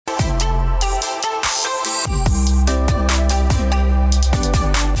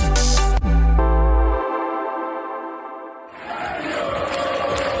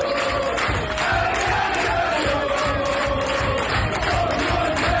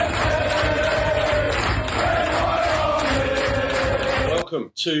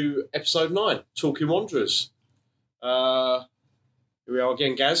welcome to episode 9, Talking Wanderers. Here we are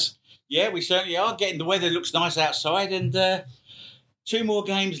again, Gaz. Yeah, we certainly are. The weather looks nice outside, and 2 more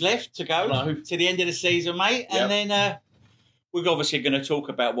games left to go to the end of the season, mate. Yep. And then we're obviously going to talk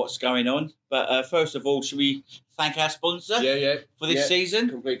about what's going on. But first of all, should we thank our sponsor for this season?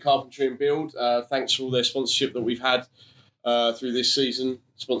 Complete Carpentry and Build. Thanks for all their sponsorship that we've had through this season,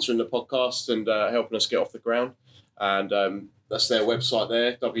 sponsoring the podcast and helping us get off the ground. And that's their website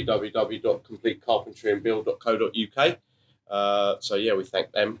there, www.completecarpentryandbuild.co.uk. So, yeah, we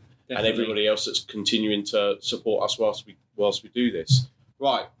thank them. Definitely. And everybody else that's continuing to support us whilst we do this.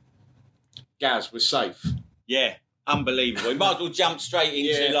 Right. Gaz, we're safe. Yeah, unbelievable. We might as well jump straight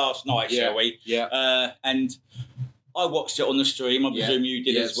into last night, shall we? Yeah. And I watched it on the stream. I presume you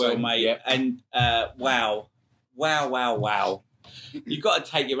did as well, mate. Yeah. And wow. You've got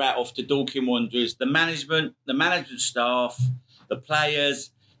to take your hat off to Dorking Wanderers, the management staff, the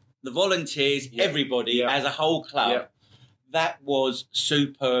players, the volunteers, everybody as a whole club. Yeah. That was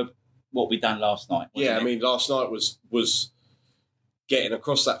superb what we done last night. Yeah, I mean, last night was getting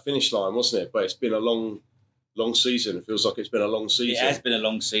across that finish line, wasn't it? But it's been a long season. It feels like it's been a long season. It has been a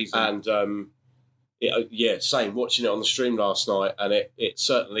long season. And, same. Watching it on the stream last night, and it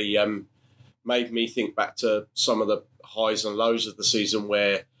certainly made me think back to some of the highs and lows of the season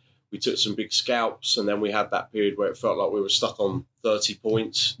where we took some big scalps, and then we had that period where it felt like we were stuck on 30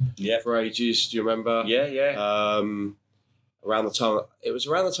 points for ages. Do you remember? Yeah. Around the time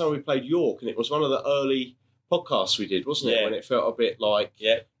we played York, and it was one of the early podcasts we did, wasn't it? When it felt a bit like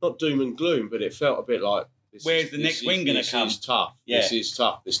not doom and gloom, but it felt a bit like where's the next win going to come? This is tough. Yeah. This is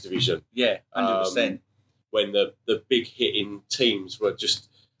tough. This division. Yeah, 100%. When the big hitting teams were just,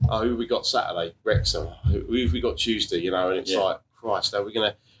 who have we got Saturday? Wrexham. Who have we got Tuesday? You know, and it's like, Christ, are we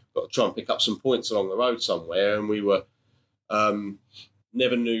got to try and pick up some points along the road somewhere? And we were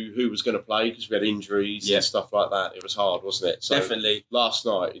never knew who was going to play because we had injuries and stuff like that. It was hard, wasn't it? So definitely. Last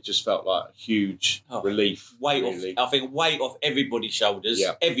night, it just felt like a huge relief. Weight off everybody's shoulders.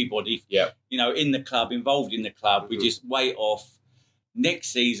 Yeah. Everybody. Yeah. You know, in the club, involved in the club. We just weight off. Next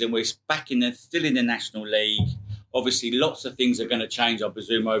season, we're back still in the National League. Obviously, lots of things are going to change, I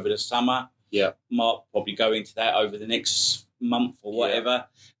presume, over the summer. Yeah. Mark probably go into that over the next month or whatever.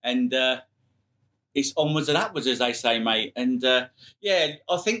 And it's onwards and upwards, as they say, mate. And, I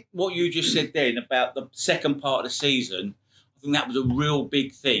think what you just said then about the second part of the season, I think that was a real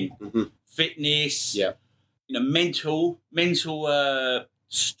big thing. Mm-hmm. Fitness, mental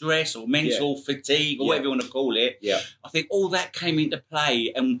stress or mental fatigue or whatever you want to call it. Yeah. I think all that came into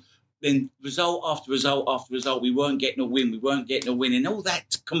play, and then result after result after result, we weren't getting a win, and all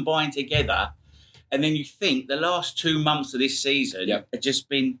that combined together. And then you think the last 2 months of this season have just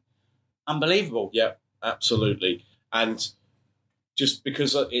been unbelievable. Yeah, absolutely. And just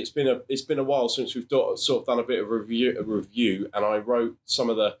because it's been a while since we've sort of done a bit of a review, and I wrote some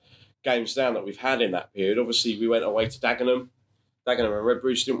of the games down that we've had in that period. Obviously, we went away to Dagenham and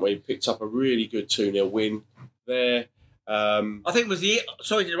Redbridge, didn't we? Picked up a really good 2-0 win there. I think it was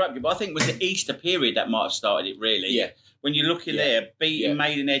sorry to interrupt you, but I think it was the Easter period that might have started it, really. Yeah. When you look in there, beating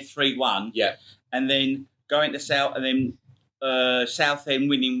Maidenhead 3-1. Yeah. And then going to South, and then Southend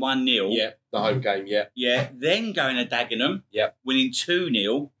winning 1-0. Yeah, the home game, Yeah, then going to Dagenham, winning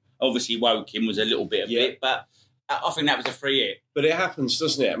 2-0. Obviously, Woking was a little bit but I think that was a free hit. But it happens,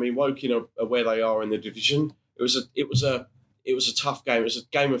 doesn't it? I mean, Woking are where they are in the division. It was a tough game. It was a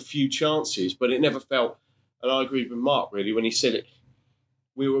game of few chances, but it never felt. And I agree with Mark really when he said it.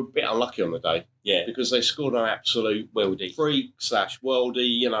 We were a bit unlucky on the day, because they scored an absolute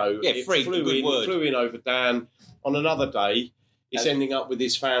freak/worldie. You know, it flew in over Dan. On another day, it's ending up with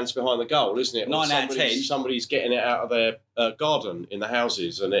his fans behind the goal, isn't it? 9 out of 10. Somebody's getting it out of their garden in the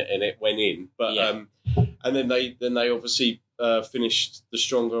houses, and it went in. But and then they obviously finished the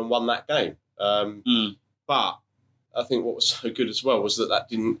stronger and won that game. But I think what was so good as well was that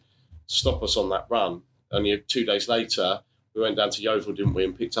didn't stop us on that run. Only 2 days later, we went down to Yeovil, didn't we,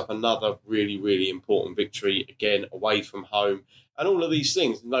 and picked up another really, really important victory, again, away from home. And all of these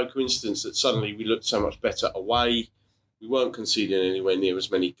things, no coincidence that suddenly we looked so much better away. We weren't conceding anywhere near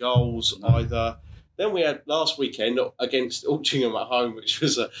as many goals either. Then we had last weekend against Altrincham at home, which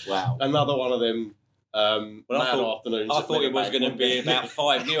was another one of them afternoons. I thought it was going to be about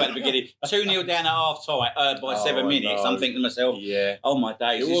 5-0 at the beginning. 2-0 down at half-time by 7 minutes. I'm thinking to myself, oh my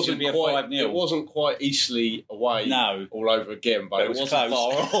days, this should be a 5-0. It wasn't quite Eastleigh away all over again, but it wasn't far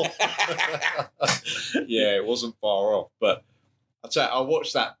off. It wasn't far off. But I tell you, I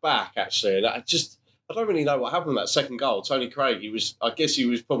watched that back, actually, and I don't really know what happened with that second goal. Tony Craig, I guess he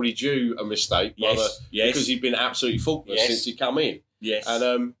was probably due a mistake, because he'd been absolutely faultless since he come in. Yes.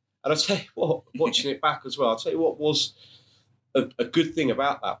 And I tell you what, watching it back as well, I'll tell you what was a good thing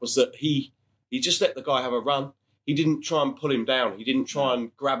about that was that he just let the guy have a run. He didn't try and pull him down. He didn't try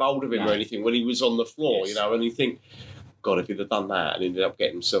and grab hold of him or anything when he was on the floor, you know, and you think, God, if he'd have done that and ended up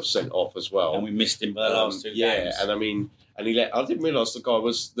getting himself sent off as well. And we missed him by the last 2 games. Yeah, and I mean, I didn't realise the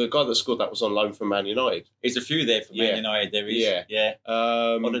guy that scored that was on loan from Man United. There's a few there from Man United, there is. Yeah.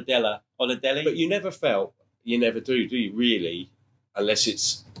 Oladela. But you never do you really? Unless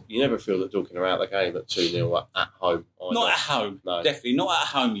you never feel that Dorking are out the game at 2-0 at home. Either. Not at home, no. Definitely not at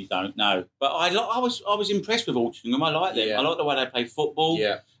home. You don't know, but I was impressed with Altrincham. I like them. I like the way they play football.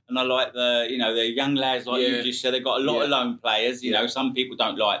 Yeah, and I like the young lads like you just said. They've got a lot of lone players. You know, some people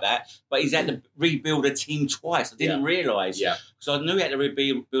don't like that, but he's had to rebuild a team twice. I didn't realise. Yeah, because I knew he had to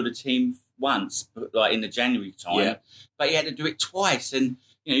rebuild a team once, like in the January time, but he had to do it twice, and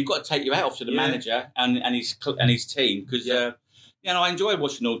you've got to take your hat off to the manager and his team because. I enjoyed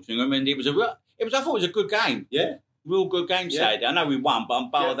watching Altrincham, and I thought it was a good game. Yeah, real good game Saturday. I know we won, but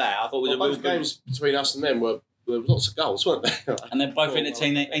bar that, I thought it was a real both games between us and them there were lots of goals, weren't there? And they're both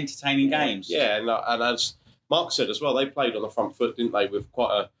entertaining games. Yeah, and as Mark said as well, they played on the front foot, didn't they? With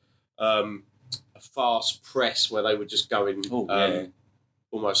quite a fast press where they were just going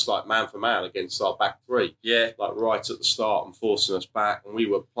almost like man for man against our back three. Yeah, like right at the start and forcing us back, and we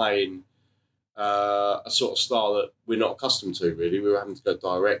were playing. A sort of style that we're not accustomed to, really. We were having to go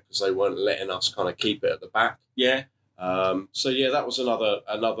direct because they weren't letting us kind of keep it at the back. Yeah. That was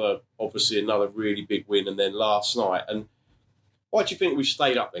another really big win. And then last night, and why do you think we've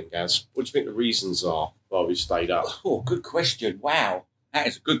stayed up then, Gaz? What do you think the reasons are why we stayed up? Oh, good question. Wow. That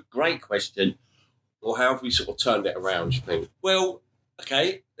is a great question. Or how have we sort of turned it around, do you think? Well,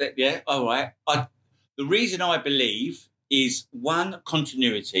 okay. Yeah, all right. The reason I believe is, one,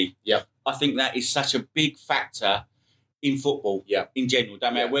 continuity. Yeah. I think that is such a big factor in football in general.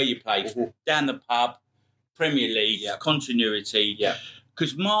 Don't matter where you play, down the pub, Premier League, continuity. Yeah.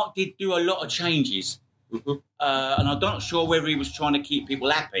 Because Mark did do a lot of changes. Mm-hmm. And I'm not sure whether he was trying to keep people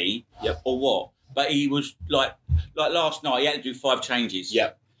happy or what. But he was like last night, he had to do 5 changes.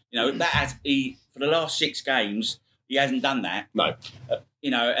 Yeah. For the last 6 games, he hasn't done that. No.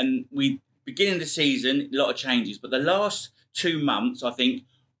 And beginning of the season, a lot of changes. But the last 2 months, I think,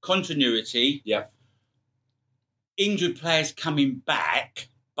 continuity. Yeah. Injured players coming back,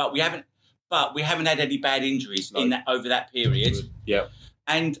 but we haven't had any bad injuries over that period. Yeah.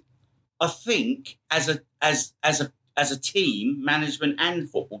 And I think as a team, management and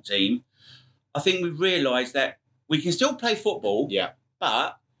football team, I think we realised that we can still play football. Yeah.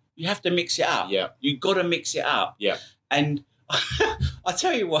 But you have to mix it up. Yeah. You've got to mix it up. Yeah. And I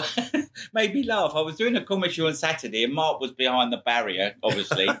tell you what, made me laugh. I was doing a commentary on Saturday and Mark was behind the barrier,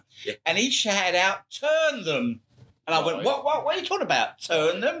 obviously, and he shouted out, "Turn them!" And I went, "What are you talking about?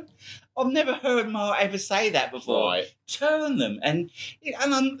 Turn them?" I've never heard Mark ever say that before. Right. Turn them, and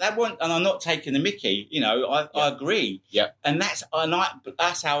I'm not taking the mickey. I agree. Yeah. And that's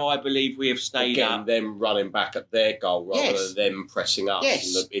how I believe we have stayed up. Them running back at their goal rather than them pressing us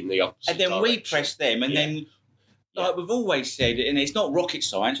in the opposite and then direction. We press them, and then. Like we've always said, and it's not rocket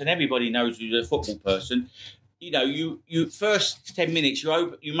science, and everybody knows who's a football person. You first 10 minutes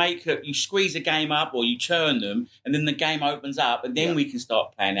you squeeze a game up or you turn them, and then the game opens up, and then we can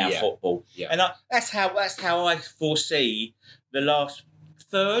start playing our football. Yeah. And that's how I foresee the last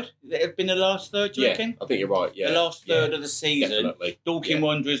third. It have been the last third, do you reckon? I think you're right. Yeah, the last third of the season. Definitely. Dorking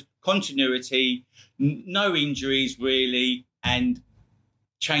Wanderers, continuity, no injuries really, and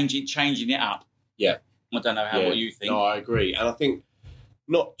changing it up. Yeah. I don't know what you think. No, I agree. And I think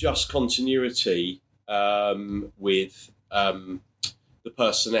not just continuity with the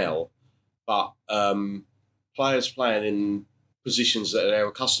personnel, but players playing in positions that they're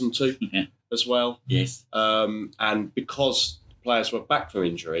accustomed to as well. Yes. And because players were back from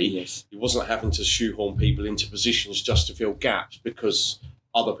injury, he wasn't having to shoehorn people into positions just to fill gaps because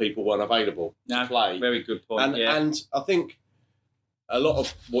other people weren't available to play. Very good point. And I think a lot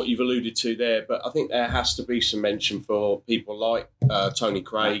of what you've alluded to there, but I think there has to be some mention for people like Tony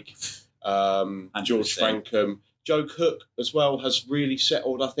Craig, George Frankham. Joe Cook as well has really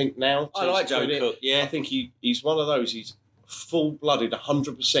settled, I think, now. I like Joe Cook, I think he's one of those, he's full-blooded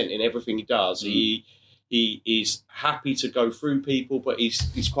 100% in everything he does. He is happy to go through people, but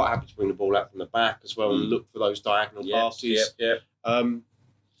he's quite happy to bring the ball out from the back as well and look for those diagonal passes. And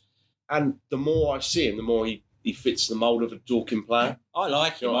the more I see him, the more he fits the mould of a Dorking player. I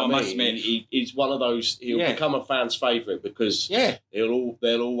like him, I must admit. He's one of those, he'll become a fan's favourite because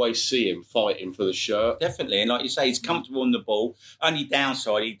they'll always see him fighting for the shirt. Definitely, and like you say, he's comfortable on the ball. Only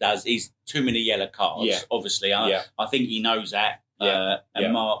downside is too many yellow cards, obviously. I think he knows that.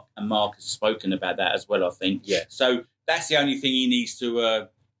 and Mark has spoken about that as well, I think. Yeah. So that's the only thing he needs to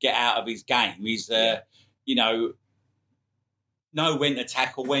get out of his game. He's, know when to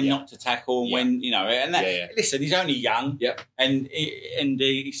tackle, when not to tackle, and when, and that, listen, he's only young. Yep.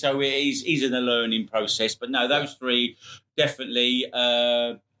 So he's in a learning process. But no, those three definitely,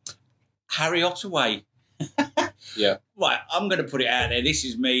 Harry Ottaway. Yeah. Right, I'm going to put it out there. This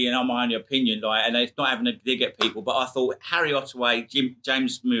is me and my own opinion, and it's not having a dig at people, but I thought Harry Ottaway, Jimmy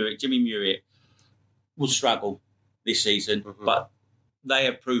Muriet will struggle this season, but they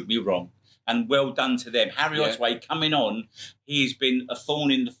have proved me wrong. And well done to them. Harry Ottaway coming on, he's been a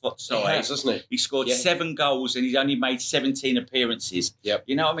thorn in the side. He has, hasn't he? He scored 7 goals and he's only made 17 appearances. Yep.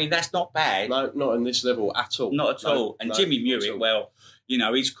 You know what I mean? That's not bad. No, not in this level at all. Not at all. And Jimmy Muriet, well,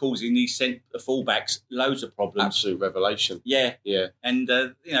 he's causing these fullbacks loads of problems. Absolute revelation. Yeah. Yeah. And,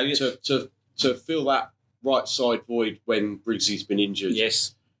 to fill that right side void when Briggsy's been injured.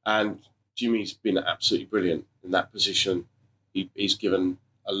 Yes. And Jimmy's been absolutely brilliant in that position. He's given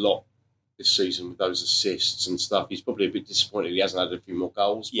a lot this season with those assists and stuff. He's probably a bit disappointed he hasn't had a few more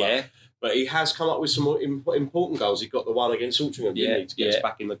goals. But he has come up with some more important goals. He got the one against Altrincham, didn't he, to get us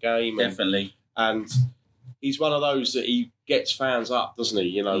back in the game. Definitely. And he's one of those that he gets fans up, doesn't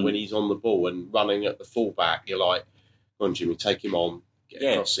he? When he's on the ball and running at the fullback, you're like, come on, Jimmy, take him on. Get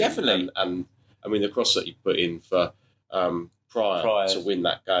a cross definitely. And I mean, the cross that he put in for Pryor to win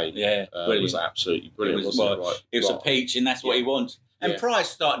that game was absolutely brilliant, wasn't it? It was a peach, and that's what he wants. And Pryor's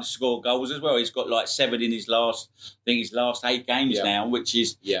starting to score goals as well. He's got like 7 in his last 8 games now, which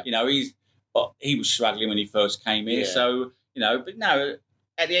is, he was struggling when he first came in. So, but no,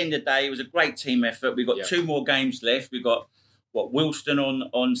 at the end of the day, it was a great team effort. We've got 2 more games left. We've got, Wilston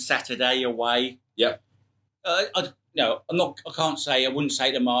on Saturday away. Yep. I wouldn't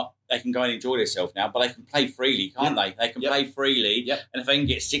say to Mark, they can go and enjoy themselves now, but they can play freely, can't they? They can play freely. Yep. And if they can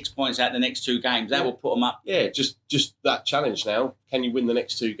get 6 points out the next 2 games, that will put them up. Yeah, just that challenge now. Can you win the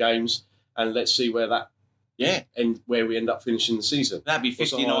next 2 games? And let's see where that and where we end up finishing the season. That'd be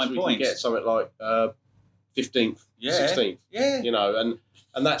 59 points. We can get something like 15th, 16th. Yeah.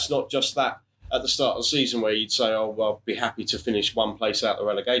 And that's not just that at the start of the season where you'd say, oh, well, I'll be happy to finish one place out the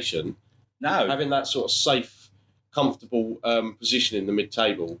relegation. No. Having that sort of safe, comfortable position in the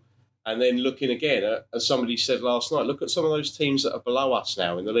mid-table. And then looking again at, as somebody said last night, look at some of those teams that are below us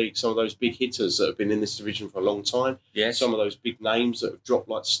now in the league, some of those big hitters that have been in this division for a long time. Yes. Some of those big names that have dropped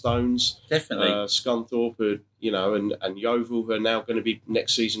like stones. Definitely. Scunthorpe, and Yeovil, who are now going to be,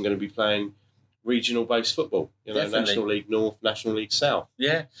 next season, going to be playing regional-based football. National League North, National League South.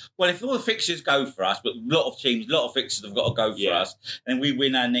 Yeah. Well, if all the fixtures go for us, but a lot of fixtures have got to go for us, and we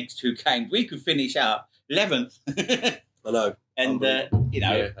win our next 2 games, we could finish up 11th. I know. And, I don't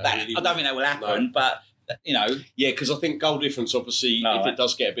think that will happen, but, Yeah, because I think goal difference, obviously, if it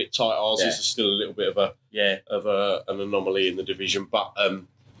does get a bit tight, ours is still a little bit of an anomaly in the division, but... and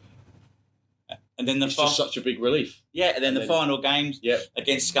then it's just such a big relief. Yeah, and then the final games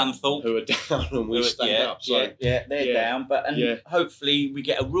against Scunthorpe. Who are down and we stand up. So, they're down, but hopefully we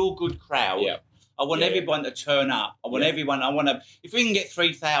get a real good crowd. Yeah. I want everyone to turn up. I want if we can get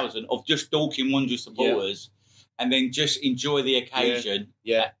 3,000 of just Dorking Wanderers supporters and then just enjoy the occasion,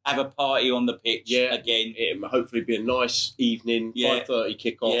 have a party on the pitch again. It'll hopefully be a nice evening, 5:30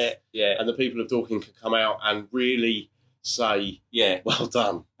 kick-off, and the people of Dorking can come out and really say, well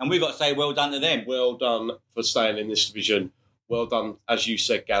done. And we've got to say well done to them. Well done for staying in this division. Well done, as you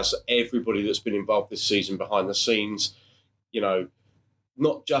said, Gaz, everybody that's been involved this season behind the scenes,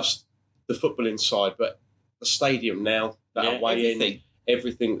 not just the footballing side, but the stadium now, that away end,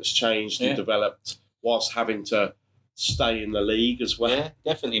 everything that's changed and developed whilst having to stay in the league as well. Yeah,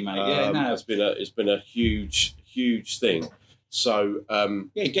 definitely, mate. It's been a huge, huge thing. So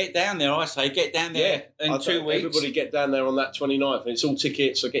get down there. I say get down there in 2 weeks. Everybody get down there on that 29th, and it's all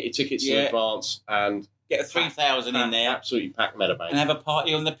tickets. So get your tickets in advance and get a 3,000 in there. Absolutely packed Meadowbank, and have a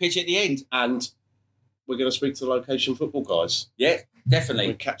party on the pitch at the end. And we're going to speak to the location football guys. Yeah, definitely.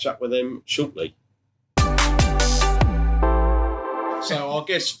 We'll catch up with them shortly. So our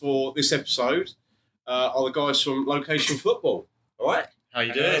guests for this episode are the guys from Location Football. All right, how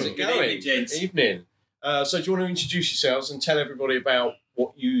you doing? How's it going? Good evening, gents. Evening. So do you want to introduce yourselves and tell everybody about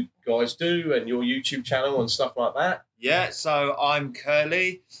what you guys do and your YouTube channel and stuff like that? Yeah, so I'm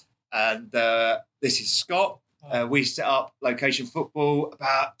Curly and this is Scott. We set up Location Football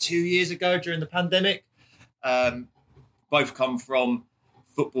about 2 years ago during the pandemic. Both come from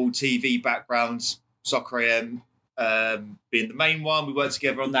football TV backgrounds, Soccer AM being the main one. We worked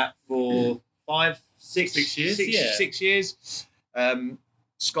together on that for 6 years. 6 years.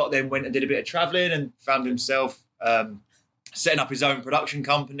 Scott then went and did a bit of travelling and found himself setting up his own production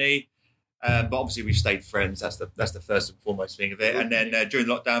company. But obviously we've stayed friends. That's the first and foremost thing of it. And then during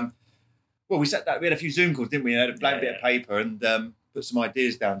lockdown, well, we had a few Zoom calls, didn't we? And had a blank bit of paper and put some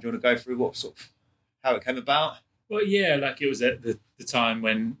ideas down. Do you want to go through how it came about? Well, yeah, like it was at the time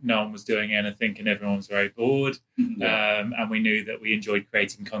when no one was doing anything and everyone was very bored. And we knew that we enjoyed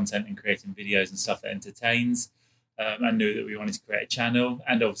creating content and creating videos and stuff that entertains. And knew that we wanted to create a channel.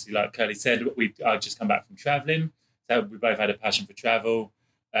 And obviously, like Curly said, I'd just come back from travelling. So we both had a passion for travel.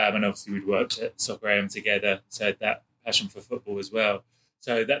 And obviously we'd worked at Soccer AM together. So had that passion for football as well.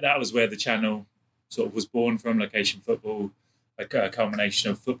 So that was where the channel sort of was born from, Location Football, like a culmination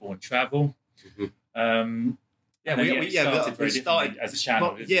of football and travel. We started as a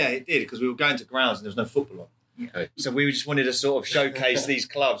channel. It did, because we were going to grounds and there was no football on. Okay. So we just wanted to sort of showcase these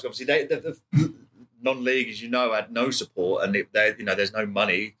clubs. Obviously, the non-league, as you know, had no support, and there's no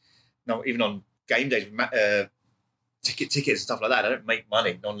money. No, even on game days, tickets and stuff like that. They don't make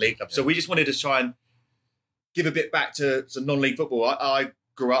money, non-league clubs. So we just wanted to try and give a bit back to non-league football. I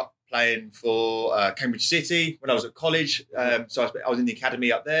grew up playing for Cambridge City when I was at college. So I was in the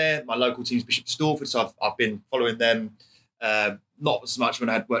academy up there. My local team's Bishop Stortford, so I've been following them. Not as much when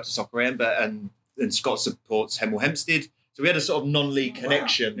I had worked at Soccer AM, but and Scott supports Hemel Hempstead. So we had a sort of non-league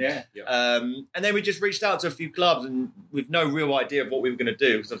connection. Yeah. And then we just reached out to a few clubs and with no real idea of what we were going to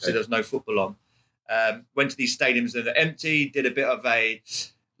do, because obviously there was no football on. Went to these stadiums that are empty, did a bit of a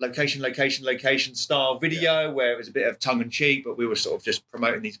location style video where it was a bit of tongue-in-cheek, but we were sort of just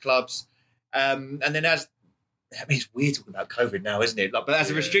promoting these clubs. And then it's weird talking about COVID now, isn't it? But as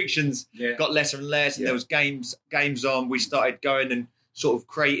the restrictions got less and less and there was games on, we started going and sort of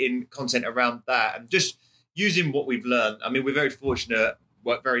creating content around that and just using what we've learned. I mean, we're very fortunate,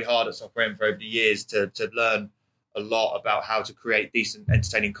 worked very hard at Soccer AM for over the years to learn a lot about how to create decent,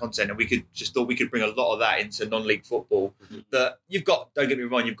 entertaining content, and we thought we could bring a lot of that into non-league football. That you've got, don't get me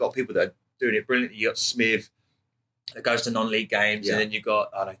wrong, you've got people that are doing it brilliantly. You got Smith that goes to non-league games, and then you've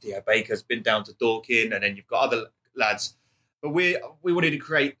got Theo Baker's been down to Dorking, and then you've got other lads. But we wanted to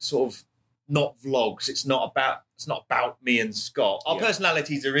create sort of not vlogs. It's not about me and Scott. Our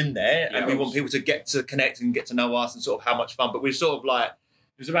personalities are in there, and we want people to get to connect and get to know us and sort of how much fun. But we're sort of like,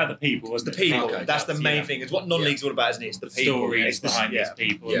 it was about the people, wasn't it? The people. Okay, that's the main thing. It's what non-league's all about, isn't it? It's the people. Stories behind these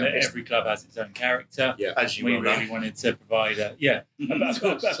people. And every club has its own character. Yeah, as you we will really wanted to provide a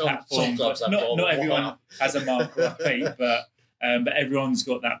platform. Some clubs have not everyone has a mark or a fate, but everyone's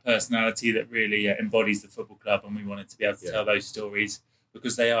got that personality that really embodies the football club, and we wanted to be able to tell those stories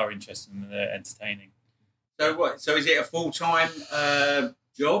because they are interesting and they're entertaining. So what? So is it a full-time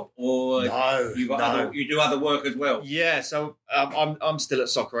job, or you do other work as well? Yeah, so I'm still at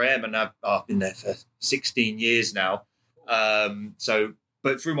Soccer AM, and I've been there for 16 years now.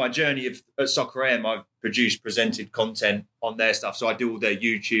 But through my journey at Soccer AM, I've produced, presented content on their stuff. So I do all their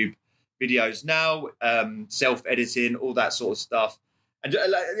YouTube videos now, self-editing, all that sort of stuff. And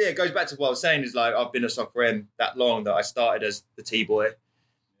it goes back to what I was saying, is like I've been at Soccer AM that long that I started as the T-boy.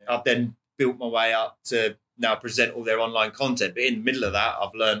 I've then built my way up to now present all their online content. But in the middle of that,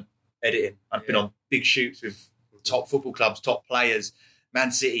 I've learned editing. I've been on big shoots with top football clubs, top players,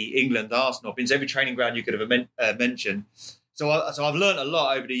 Man City, England, Arsenal. I've been to every training ground you could have mentioned. So I've learned a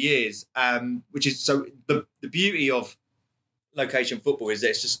lot over the years, which is so the beauty of Location Football is that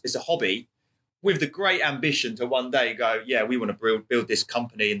it's a hobby with the great ambition to one day go, we want to build this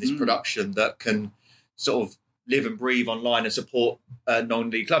company and this production that can sort of live and breathe online and support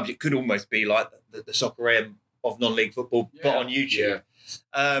non-league clubs. It could almost be like the Soccer AM of non-league football, but on YouTube.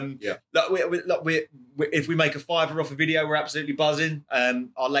 If we make a $5 off a video, we're absolutely buzzing.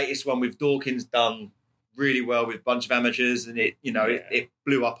 Our latest one with Dawkins done really well with a bunch of amateurs, and it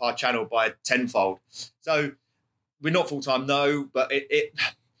blew up our channel by tenfold. So we're not full-time, no, but it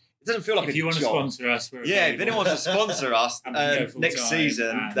doesn't feel like if you want to sponsor us, if anyone wants to sponsor us next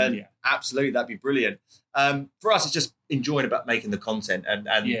season, then absolutely, that'd be brilliant. For us, it's just enjoying about making the content and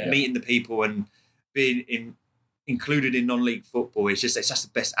meeting the people and being included in non-league football. It's just the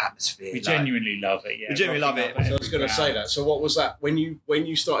best atmosphere. We genuinely love it. We genuinely love it. So I was going to say that. So what was that when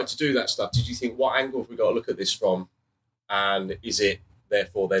you started to do that stuff? Did you think, what angle have we got to look at this from? And is it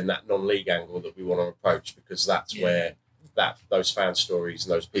therefore then that non-league angle that we want to approach, because that's where those fan stories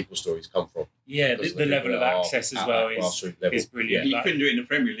and those people stories come from? Yeah, the level of access as well is brilliant. You couldn't do it in the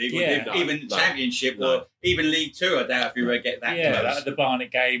Premier League, even the Championship or even League Two. I doubt if you would get that close. At the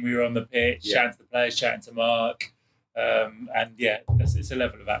Barnet game, we were on the pitch, chatting to the players, chatting to Mark. It's a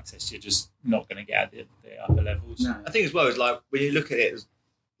level of access you're just not going to get at the upper levels. No. I think as well is like when you look at it, as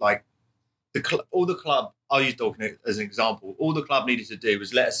like all the club. I'll use Dorking as an example. All the club needed to do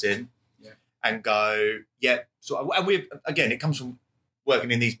was let us in, and go, and we again, it comes from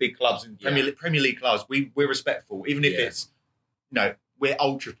working in these big clubs and Premier League clubs. We're respectful, even if it's, we're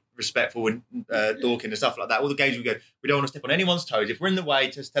ultra respectful and Dorking and stuff like that. All the games we go, we don't want to step on anyone's toes. If we're in the way,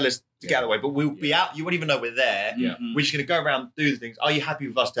 just tell us to get out of the way. But we'll be out. You won't even know we're there. Yeah. We're just going to go around, do the things. Are you happy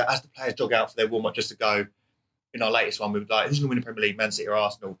with us to, as the players jog out for their warm up, just to go? In our latest one, we were like, who's going to win the Premier League, Man City or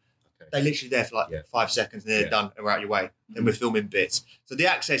Arsenal? Okay. They're literally there for 5 seconds and they're done and we're out your way. Then we're filming bits. So the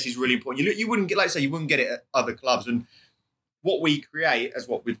access is really important. You wouldn't get, like I say, you wouldn't get it at other clubs. And what we create as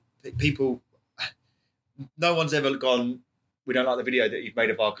what people, no one's ever gone, we don't like the video that you've made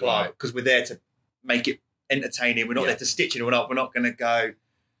of our club because we're there to make it entertaining. We're not there to stitch it. We're not going to go,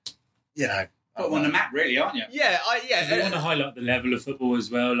 put them on the map, really, aren't you? Yeah, We want to highlight the level of football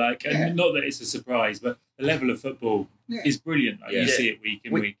as well. And not that it's a surprise, but the level of football is brilliant. You see it week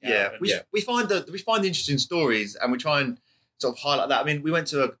in, week out. We find the interesting stories, and we try and sort of highlight that. I mean, we went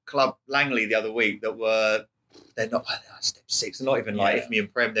to a club, Langley, the other week they're not step 6. They're not even like Ifme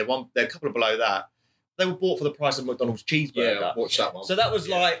and Prem. They're a couple of below that. They were bought for the price of McDonald's cheeseburger. Yeah, watch that one. So that was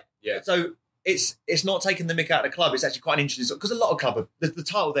so. It's not taking the mick out of the club. It's actually quite an interesting because a lot of club the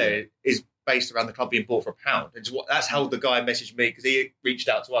title there is based around the club being bought for £1. That's how the guy messaged me because he reached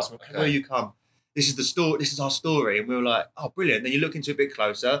out to us and went, "Where you come? This is the story. This is our story." And we were like, "Oh, brilliant!" Then you look into it a bit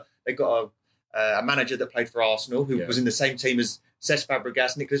closer. They got a manager that played for Arsenal who was in the same team as Cesc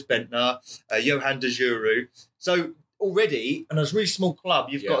Fabregas, Nicolas Bentner, Johan de Juru. So already, in a really small club,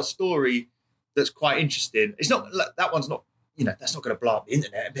 you've got a story that's quite interesting. It's not that one's not. That's not going to blow up the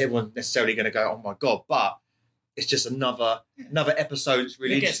internet. Everyone's necessarily going to go, "Oh my god!" But it's just another episode. It's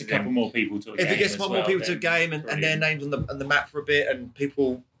really interesting. It gets a couple more people to a game. If it gets more people to a game and their names on the map for a bit, and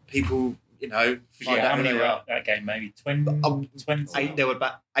people, find out who they are. That game, maybe 20. There were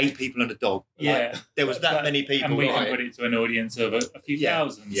about 8 people and a dog. Yeah, there was that many people. And we can put it to an audience of a few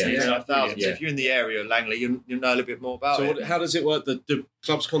thousand. Yeah, thousands. If you're in the area of Langley, you'll know a little bit more about it. So how does it work? Do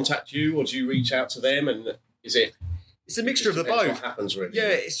clubs contact you, or do you reach out to them? And is it? It's a mixture of the both. What happens really? Yeah,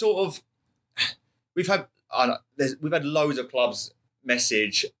 it's sort of. We've had loads of clubs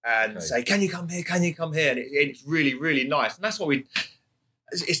message and say, "Can you come here? Can you come here?" And it's really, really nice. And that's what we.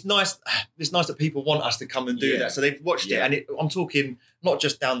 It's nice. It's nice that people want us to come and do that. So they've watched it, and I'm talking not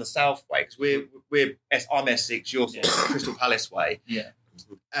just down the south way because I'm Essex, you're sort of Crystal Palace way. Yeah.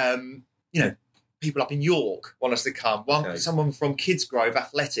 People up in York want us to come. Someone from Kidsgrove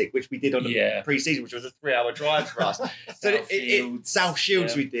Athletic, which we did on the pre-season, which was a 3-hour drive for us. South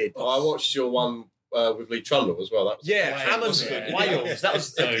Shields we did. Oh, I watched your one with Lee Trundle as well. That was Hammersford, Wales. That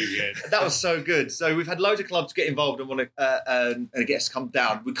was so good. That was so good. So we've had loads of clubs get involved and want to and get us to come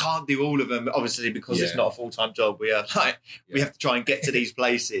down. We can't do all of them, obviously, because it's not a full-time job. We are we have to try and get to these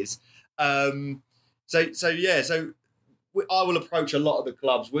places. I will approach a lot of the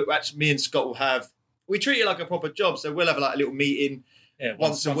clubs. Me and Scott we treat it like a proper job. So we'll have a little meeting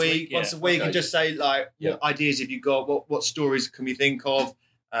once a week, and just say what ideas have you got? What stories can we think of?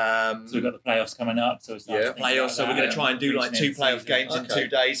 So we've got the playoffs coming up. So playoffs. So we're going to try and do 2 playoff games in 2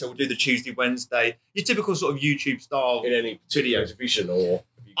 days. So we'll do the Tuesday, Wednesday. Your typical sort of YouTube style in any video division, or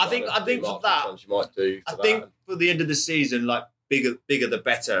I think for that you might do. I think for the end of the season, bigger the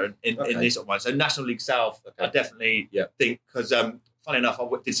better in this sort of one. So National League South, I definitely think because funny enough, I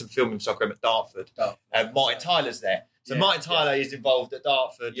did some filming soccer at Dartford, and Martin Tyler's there. So Martin Tyler is involved at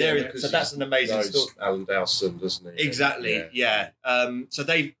Dartford. So that's an amazing story. Alan Dowson, doesn't he? Exactly. Yeah.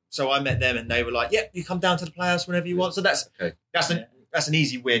 So I met them, and they were like, "Yeah, you come down to the playhouse whenever you want." So that's an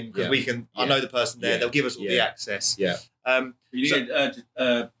easy win because we can. I know the person there. They'll give us all the access. Yeah. You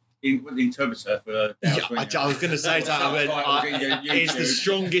need interpreter for I was going to say that. He's the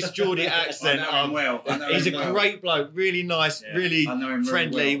strongest Geordie accent. He's a great bloke, really nice, really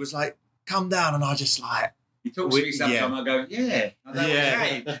friendly. He was like, "Come down," and I just like. He talks to me sometimes. I go, I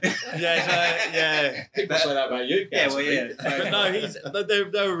know People say that about you. But no,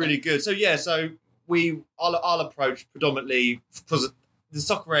 they were really good. So I'll approach predominantly because the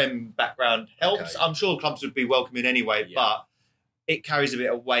soccer M background helps. I'm sure clubs would be welcoming anyway, but it carries a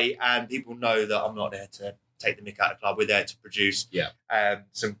bit of weight, and people know that I'm not there to take the mick out of the club. We're there to produce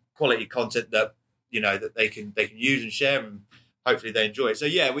some quality content that that they can use and share, and hopefully they enjoy it. So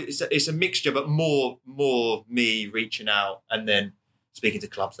it's a mixture, but more me reaching out and then speaking to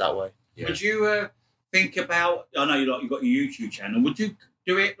clubs that way. Yeah. Would you think about? I know you've got your YouTube channel. Would you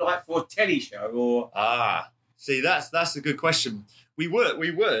do it for a telly show or? See, that's a good question. We would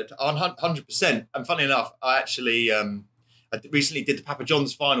 100%. And funny enough, I actually I recently did the Papa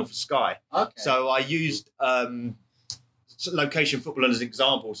John's final for Sky. Okay. So I used location football as an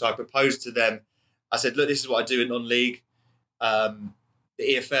example. So I proposed to them. I said, "Look, this is what I do in non-league.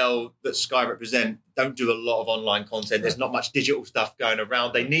 the EFL that Sky represent don't do a lot of online content. There's not much digital stuff going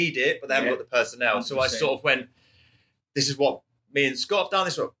around. They need it, but they haven't got the personnel. 100%. So I sort of went, this is what me and Scott have done.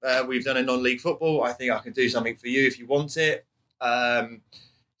 This is what we've done in non-league football. I think I can do something for you if you want it.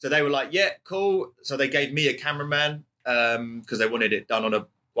 So they were like, yeah, cool. So they gave me a cameraman because they wanted it done on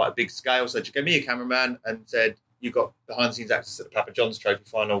quite a big scale. So they gave me a cameraman and said, you've got behind-the-scenes access to the Papa John's Trophy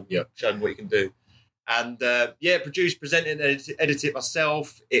final. Yeah. Show them what you can do. And produced, presented, edited it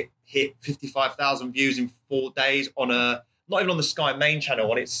myself. It hit 55,000 views in 4 days not even on the Sky main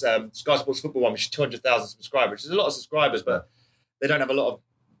channel, on its Sky Sports Football one, which is 200,000 subscribers, which is a lot of subscribers, but they don't have a lot of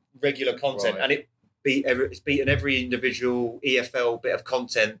regular content. Right. And it's beaten every individual EFL bit of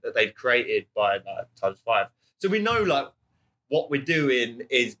content that they've created by times 5. So we know like what we're doing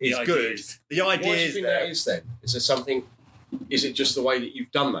is good. The idea what do you think that is then? Is there something? Is it just the way that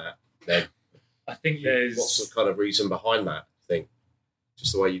you've done that then? I think there's... What's the kind of reason behind that, I think?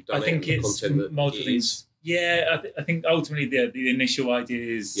 Just the way you've done it? I think it's multiple things. Yeah, I think ultimately the initial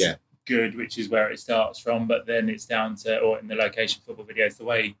idea is good, which is where it starts from, but then it's down to, or in the location football videos, the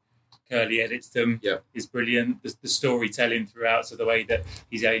way Curly edits them is brilliant. The storytelling throughout, so the way that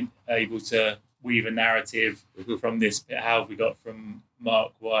he's able to weave a narrative from this bit, how have we got from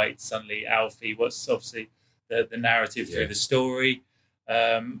Mark White, suddenly Alfie, what's obviously the narrative through the story.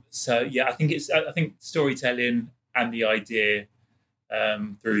 I think storytelling and the idea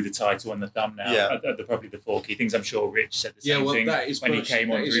through the title and the thumbnail are probably the 4 key things. I'm sure Rich said the same thing when he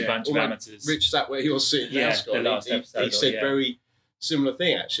came on through a bunch of amateurs. Rich sat where you're sitting now, Scott. The last episode. He said very similar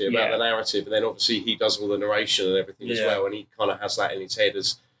thing actually about the narrative, and then obviously he does all the narration and everything as well, and he kind of has that in his head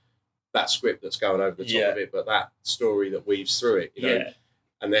as that script that's going over the top of it, but that story that weaves through it, you know.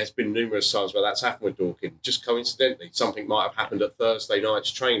 And there's been numerous times where that's happened with Dorking. Just coincidentally, something might have happened at Thursday night's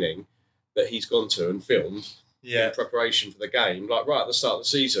training that he's gone to and filmed in preparation for the game. Like right at the start of the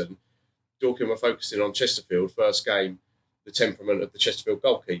season, Dorking were focusing on Chesterfield, first game, the temperament of the Chesterfield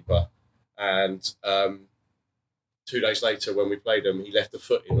goalkeeper. And 2 days later, when we played him, he left a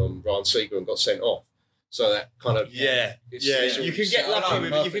foot in on Ryan Seager and got sent off. So that kind of you can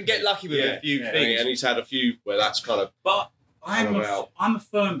get lucky with a few things, and he's had a few where that's kind of. But I'm a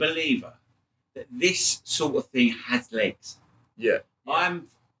firm believer that this sort of thing has legs. Yeah. I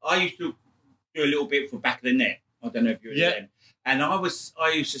used to do a little bit for Back of the Net. I don't know if you were then. And I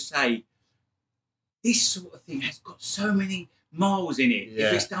used to say, this sort of thing has got so many miles in it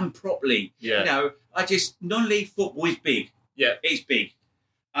if it's done properly. Yeah. You know, non-league football is big. Yeah. It's big.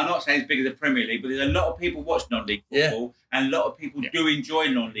 I'm not saying it's bigger than the Premier League, but there's a lot of people watch non-league football, and a lot of people do enjoy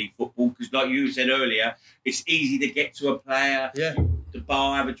non-league football because, like you said earlier, it's easy to get to a player, the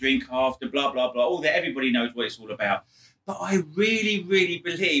bar, have a drink after, blah, blah, blah. All that, everybody knows what it's all about. But I really, really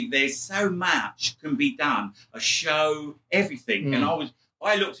believe there's so much can be done, a show, everything. And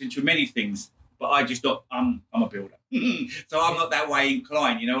I looked into many things, but I just thought, I'm a builder. So I'm not that way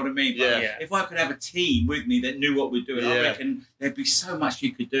inclined, you know what I mean? But if I could have a team with me that knew what we're doing, I reckon there'd be so much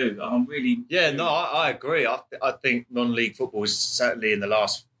you could do. I'm really... I agree. I think non-league football is certainly in the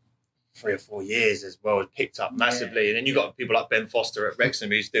last 3 or 4 years as well, has picked up massively. And then you've got people like Ben Foster at Wrexham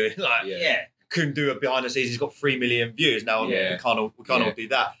who's doing couldn't do it behind the scenes. He's got 3 million views now. We can't all do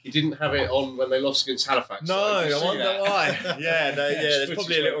that. He didn't have it on when they lost against Halifax. No, I wonder why. There's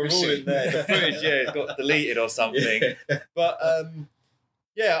probably a little rule in there. The footage, it got deleted or something. But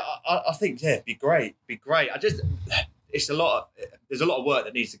I think it'd be great. It's a lot. There's a lot of work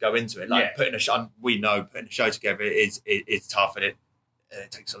that needs to go into it. Like putting a show. We know putting a show together is tough, and it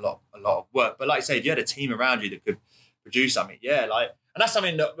takes a lot of work. But like I say, if you had a team around you that could produce something, and that's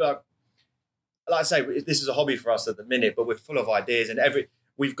something that. Like I say, this is a hobby for us at the minute, but we're full of ideas, and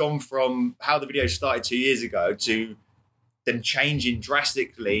we've gone from how the video started 2 years ago to them changing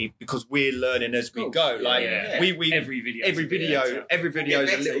drastically because we're learning as we go. Every video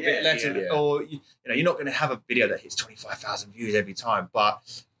is a little bit better, or you're not going to have a video that hits 25,000 views every time. But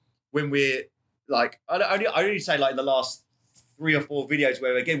when we're like, I only say like the last 3 or 4 videos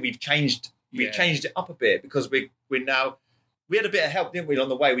where again we've changed it up a bit because we're now. We had a bit of help, didn't we, on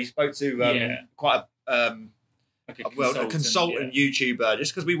the way? We spoke to quite a consultant YouTuber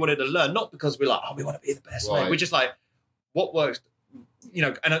just because we wanted to learn, not because we're like, we want to be the best, mate. We're just like, what works?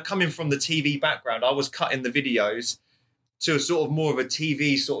 And coming from the TV background, I was cutting the videos to a sort of more of a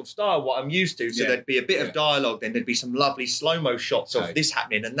TV sort of style, what I'm used to. So there'd be a bit of dialogue, then there'd be some lovely slow-mo shots of this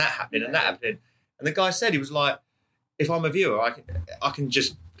happening and that happening and that happening. And the guy said, he was like, if I'm a viewer, I can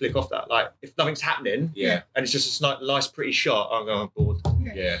just click off that. Like, if nothing's happening, and it's just a nice, pretty shot, I'm going bored.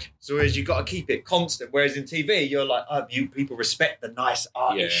 So whereas you've got to keep it constant. Whereas in TV, you're like, people respect the nice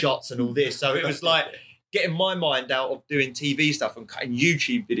arty shots and all this. So it was like, getting my mind out of doing TV stuff and cutting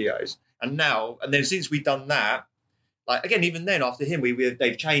YouTube videos. And then since we've done that, like again, even then after him,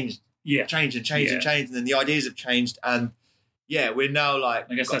 they've changed, changed, and then the ideas have changed, and we're now like.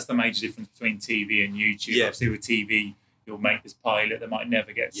 I guess that's the major difference between TV and YouTube. Yeah. Obviously, with TV, you'll make this pilot that might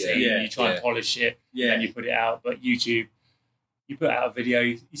never get seen, and you try and polish it, and then you put it out. But YouTube, you put out a video,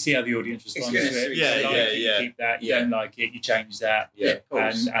 you see how the audience responds to it. You keep that. You don't like it, you change that. Yeah, of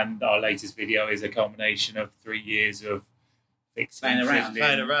course. And our latest video is a culmination of 3 years of fixing, Playing around,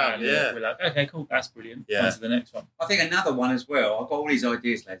 and we're like, okay, cool, that's brilliant. Yeah. On to the next one. I think another one as well. I've got all these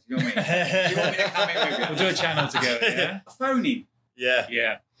ideas, lads. You know what I mean? Do you want me to come in with you? We'll do a channel together, yeah? A phone-in. Yeah.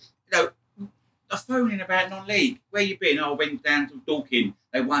 Yeah. You know, a phone-in about non-league. Where you been? I went down to Dorking.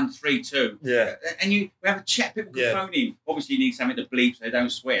 They won 3-2. Yeah. And we have a chat. People can phone in. Obviously, you need something to bleep so they don't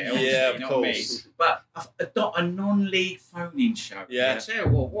swear. Yeah, you of know course. What I mean? But a non-league phone-in show. Yeah. I tell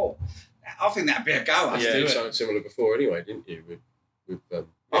you what. I think that'd be a go. You did something similar before anyway, didn't you? With a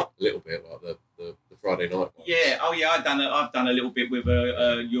little bit like the Friday night one. Yeah. Oh, yeah. I've done a little bit with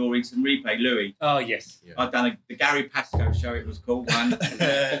your instant replay, Louis. Oh, yes. Yeah. I've done the Gary Pascoe show. It was called one.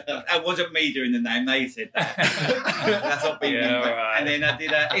 That wasn't me doing the name. They said that. That's not being right. And then I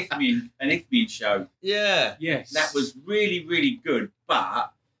did an Ifmian show. Yeah. Yes. That was really, really good,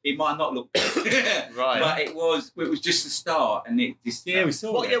 but it might not look good. Right. But it was just the start, and it just we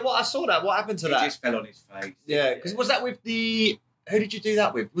saw What? it. Yeah. What I saw that. What happened to it that? just fell on his face. Yeah. Because was that with the? Who did you do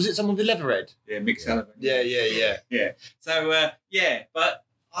that with? Was it someone with Leatherhead? Yeah, Mick Sullivan. Yeah. So but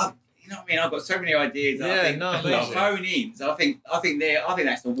you know what I mean. I've got so many ideas. Yeah, I think amazing. phone-ins. I think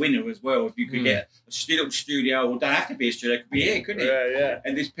that's the winner as well. If you could get a little studio, or don't have to be a studio, it could be here, couldn't it? Yeah.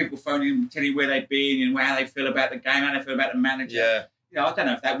 And there's people phoning in, telling where they've been and how they feel about the game, how they feel about the manager. Yeah. You know, I don't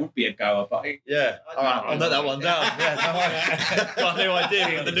know if that would be a goer, but Yeah. All right. I'll note that one down. Yeah. No worries. Got a new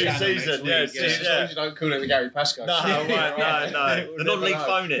idea for the new season. Yeah. As long as you don't call it the Gary Pascoe. No. The non-league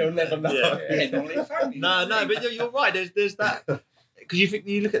phone-in. You'll never know. Yeah. non-league phone-in. No, but you're right. There's that. Because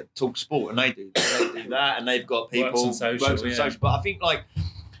you look at Talk Sport and they do that, and they've got people Works on social, But I think like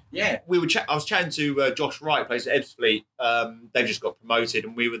I was chatting to Josh Wright, plays at Ebbsfleet. They've just got promoted,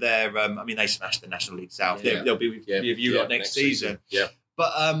 and we were there. I mean, they smashed the National League South. Yeah. They'll be with you lot next season. Yeah,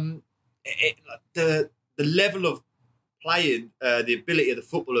 but the level of playing, the ability of the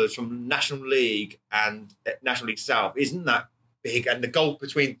footballers from National League and National League South isn't that big, and the gulf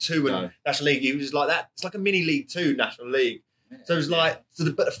between two and National League is like that. It's like a mini League Two National League. So it's like so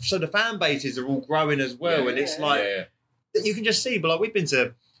the fan bases are all growing as well, and it's like you can just see. But like we've been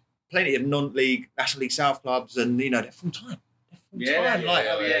to plenty of non-league National League South clubs, and you know they're full time. And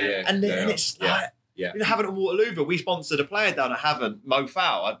it's like you know, Havant and Waterloo. We sponsored a player down at Havant, Mo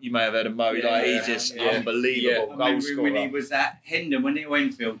Fowl. You may have heard of Mo. He's just unbelievable goal scorer. When he was at Hendon, when he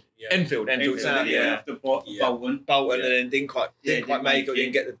went Enfield. Enfield Town, Went off to Bolton. And then didn't quite make it.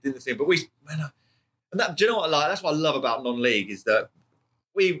 Didn't get the thing. But and that, do you know what I like? That's what I love about non-league is that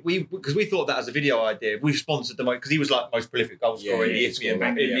we because we thought that as a video idea, we've sponsored the most because he was like most prolific goal scorer in the Isthmian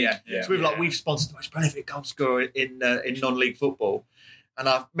back then. So we were like, we've sponsored the most prolific goal scorer in non-league football, and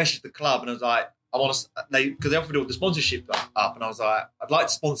I messaged the club and I was like, I want to because they offered all the sponsorship up, and I was like, I'd like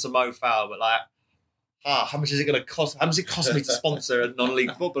to sponsor Mo Fowl, but like, how much is it going to cost? How much does it cost me to sponsor a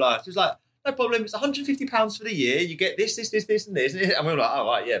non-league footballer? She was like, no problem. It's £150 for the year. You get this, and this. And we were like, oh,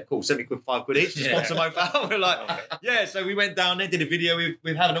 right, yeah, cool. 70 quid, 5 quid each to sponsor Mo Fowl. We were like, yeah. So we went down there, did a video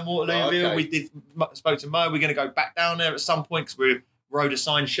with Havant and Waterlooville. We spoke to Mo. We're going to go back down there at some point because we rode a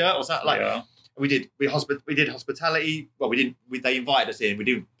signed shirt or something. We did hospitality. Well, we didn't. They invited us in. We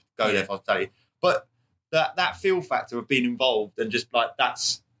didn't go there for hospitality. But that feel factor of being involved and just like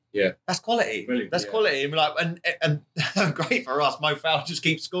that's quality. Brilliant, that's quality. And we're like, and great for us. Mo Fowl just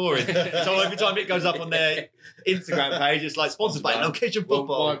keeps scoring. So every time it goes up on their Instagram page, it's like sponsored by Location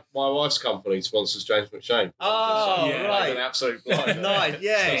Football. My wife's company sponsors James McShane. Oh, right. An absolute blind. Nice,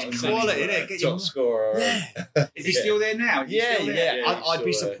 yeah, it's quality, isn't it? Top scorer. Yeah. Is he still there now? I'd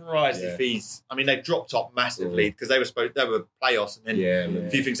be surprised if he's. I mean, they've dropped off massively because they were playoffs, and then a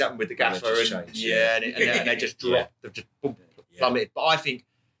few things happened with the gaffer, and they just dropped. They've just plummeted. But I think.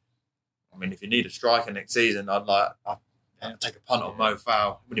 I mean, if you need a striker next season, I'd take a punt on Mo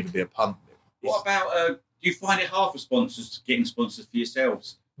Fowl. It wouldn't even be a punt. What about, do you find it hard for sponsors getting sponsors for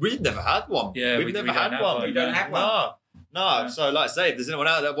yourselves? We've never had one. Yeah, we've never had one. You don't have one? No. So, like I say, if there's anyone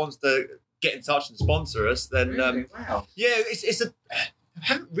out there that wants to get in touch and sponsor us, then wow. Yeah, I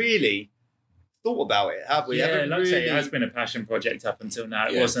haven't really thought about it, have we? Yeah, like I say, it has been a passion project up until now.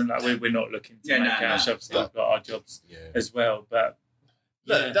 It wasn't like we're not looking to make cash. Obviously, we've got our jobs as well, but.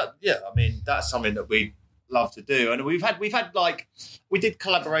 I mean, that's something that we love to do. And we've had like we did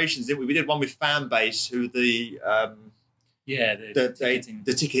collaborations, didn't we? We did one with Fanbase, who the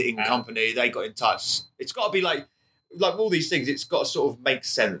ticketing company. They got in touch. It's got to be like all these things. It's got to sort of make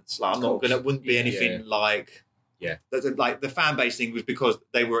sense. Like wouldn't be anything like like the Fanbase thing was because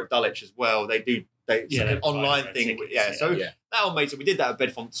they were at Dulwich as well. It's like an online thing. Tickets, So that all made sense. We did that at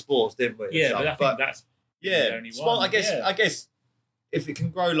Bedfont Sports, didn't we? Yeah, but I think that's the only one. I guess if it can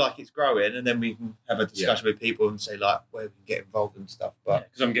grow like it's growing, and then we can have a discussion with people and say like where we can get involved and stuff. But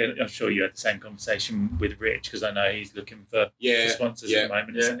because I'm sure you had the same conversation with Rich, because I know he's looking for sponsors at the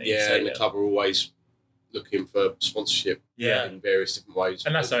moment, isn't he? Yeah, and the club are always looking for sponsorship in various different ways.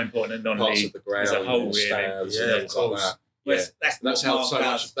 And that's so important in non-league of the ground, as a whole, really. Stands, of course. That's how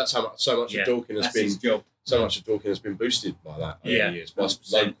so much of Dorking has been. Job. So much of Dorking has been boosted by that over the years, by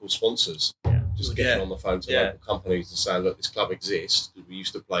local sponsors. Just getting on the phone to local companies and saying, look, this club exists. We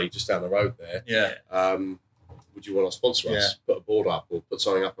used to play just down the road there. Would you want to sponsor us? Put a board up or put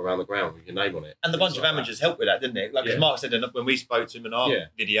something up around the ground with your name on it. And the bunch of amateurs helped with that, didn't it? Like, because Mark said when we spoke to him in our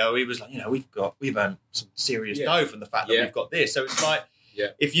video, he was like, we've earned some serious dough from the fact that we've got this. So it's like,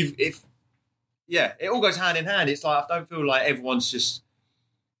 it all goes hand in hand. It's like, I don't feel like everyone's just,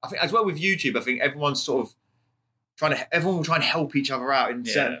 I think as well with YouTube, I think everyone's sort of everyone will try and help each other out in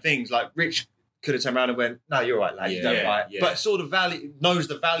certain things. Like Rich could have turned around and went, no, you're right, lad, you don't like. But sort of knows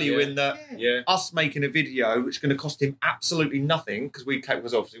the value in that us making a video, which is going to cost him absolutely nothing, because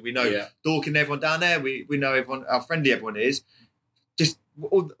obviously we know Dorking, everyone down there, we know everyone, how friendly everyone is. Just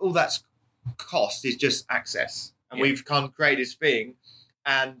all that's cost is just access. And we've created this thing,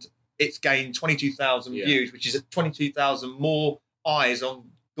 and it's gained 22,000 views, which is 22,000 more eyes on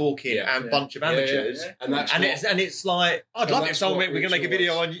Dorking and bunch of amateurs, and it's like I'd love it if someone we're going to make a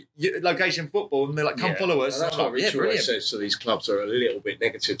video on location football, and they're like, come follow us. And that's what Rich always says to these clubs that are a little bit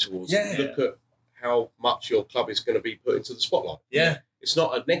negative towards them. Look at how much your club is going to be put into the spotlight. It's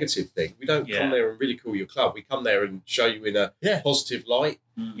not a negative thing. We don't come there and ridicule your club. We come there and show you in a positive light.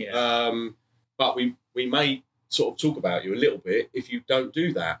 But we may sort of talk about you a little bit if you don't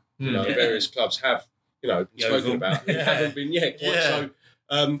do that. Various clubs have been spoken about. Haven't been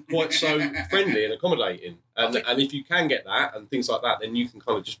quite so friendly and accommodating, and if you can get that and things like that, then you can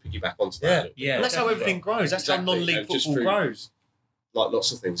kind of just piggyback onto that. And that's how everything grows. That's how non-league football grows. Like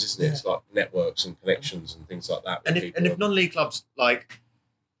lots of things, isn't it? It's like networks and connections and things like that. And if non-league clubs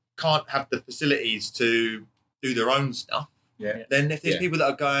can't have the facilities to do their own stuff, then if there's people that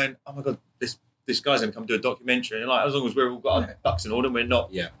are going, oh my god, this guy's going to come do a documentary, and as long as we've all got our ducks in order, and we're not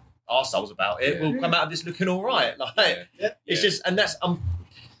arseholes about it, we'll come out of this looking all right. It's just, and that's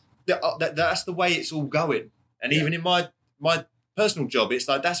the way it's all going. And even in my personal job, it's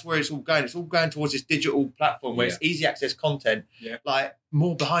like that's where it's all going. It's all going towards this digital platform where it's easy access content, like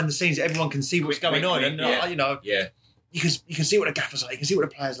more behind the scenes. Everyone can see what's going on, and you can see what the gaffers are. You can see what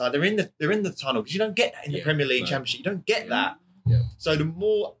the players are. They're in the tunnel, because you don't get that in the Premier League Championship. You don't get that. So the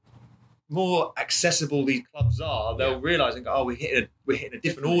more accessible these clubs are, they'll realise and go, oh, we're hitting a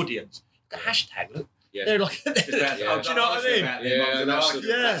different audience. The hashtag, look. They're like, do you know what I mean?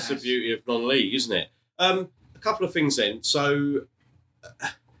 That's the beauty of non-league, isn't it? A couple of things then. So,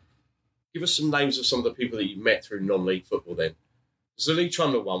 give us some names of some of the people that you met through non-league football then. So the Lee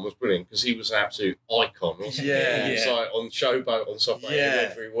Trundle one was brilliant, because he was an absolute icon, wasn't he? He was like on Showboat on Soccer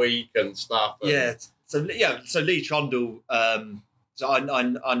every week and stuff. So Lee Trundle, so I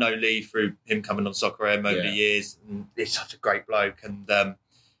know Lee through him coming on Soccer AM over the years, and he's such a great bloke. And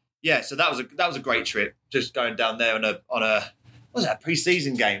so that was a great trip, just going down there on a what was that,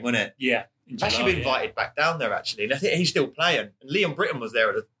 pre-season game, wasn't it? Yeah, I've actually been invited back down there actually, and I think he's still playing. And Liam Britton was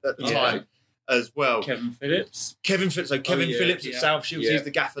there at the time as well. Kevin Phillips Phillips at South Shields, he's the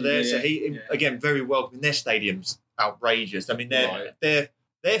gaffer there. So he again very welcoming. Their stadium's outrageous. I mean they're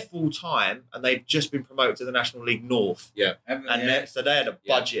full time, and they've just been promoted to the National League North. So they had a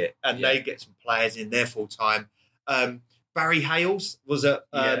budget, and they get some players in there full time. Barry Hales was at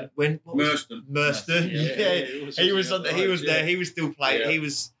Merston. He was there. He was still playing.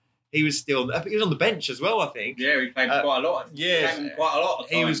 He was still. I think he was on the bench as well, I think. Yeah, he played quite a lot. Quite a lot.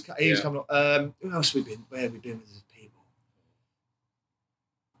 He was coming on. Who else have we been? Where have we been with these people?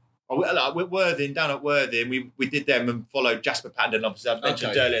 We're Worthing, down at Worthing. We did them and followed Jasper Patton. Obviously, I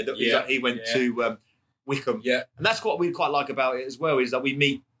mentioned earlier that he went to Wickham. Yeah, and that's what we quite like about it as well, is that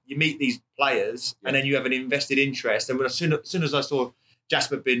you meet these players, and then you have an invested interest. And as soon as I saw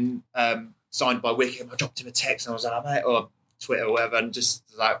Jasper been signed by Wickham, I dropped him a text and I was like, mate, or Twitter or whatever, and just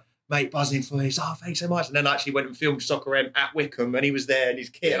like, mate, buzzing for you. He's thanks so much. And then I actually went and filmed Soccer M at Wickham, and he was there in his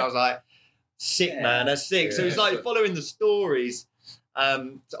kit, and I was like, sick, man, that's sick. So it's like following the stories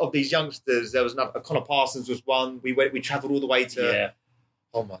of these youngsters. There was another. Connor Parsons was one. We travelled all the way to. Yeah.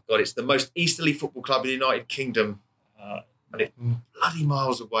 Oh my God! It's the most easterly football club in the United Kingdom. And it's bloody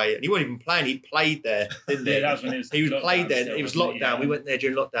miles away. And he wasn't even playing. He played there, didn't he? Yeah, that was when it was. He was lockdown played there. still, It was wasn't lockdown. it? We went there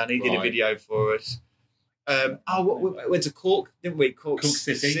during lockdown. He did a Right. video for us. We went to Cork, didn't we? Cork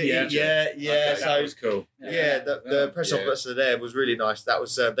City, yeah. yeah. Okay, So that was cool. the press officer there was really nice. That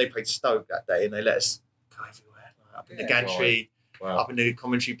was they played Stoke that day, and they let us go everywhere, like up in the gantry, Wow. up in the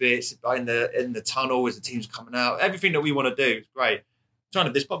commentary bits, in the tunnel as the team's coming out. Everything that we want to do is great.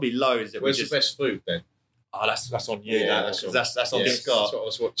 There's probably loads that Where's we just. the best food then? Oh, that's on you. Yeah, that's on yeah, Scott. That's what I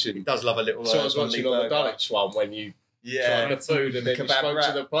was watching. He does love a little. So I was watching on the burger. Dulwich one when you Yeah, tried the food and then you Kebab spoke wrap.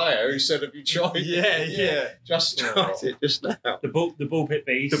 to the player who said, "Have you tried?" Yeah. Just tried it just now. The ball pit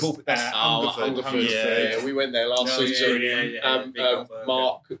beast. The ball pit- that's Hungerford. Hungerford. Yeah, we went there last Oh, season. yeah.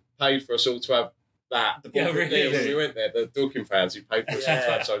 Mark paid for us all to have that. The Yeah, ball pit really? deal when we went there. The Dorking fans who paid for us all to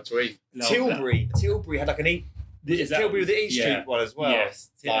have something to eat. Tilbury had like an eat. Tilbury with the Eat Street one as well. Yes.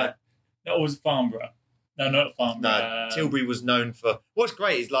 Like- That was Farnborough. No, not Farnborough. No, Tilbury was known for. What's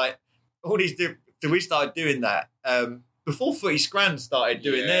great is like all these. We started doing that before Footy Scran started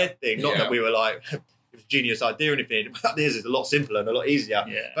doing their thing. Not that we were like it was a genius idea or anything. But theirs is a lot simpler and a lot easier.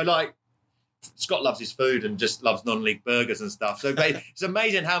 Yeah. But like Scott loves his food and just loves non-league burgers and stuff. So it's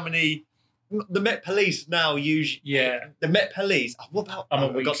amazing how many. The Met Police now use. Yeah. The Met Police. What about? I'm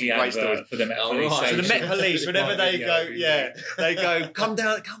a I've got some weekly great stories. advert for the Met Oh, Police. right. So the station. Met Police, whenever they Video go, every week. they go, come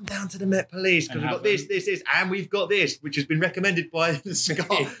down to the Met Police because And we've got have this, and we've got this, which has been recommended by Scott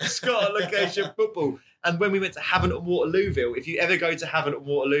at Location Football. And when we went to Havant and Waterlooville, if you ever go to Havant and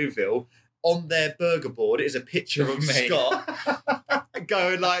Waterlooville, on their burger board is a picture of Me. Scott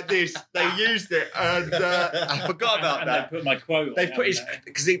going like this. They used it, and I forgot about and that. They put my quote on They it, put his haven't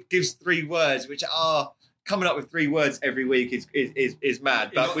because it gives 3 words, which are coming up with 3 words every week is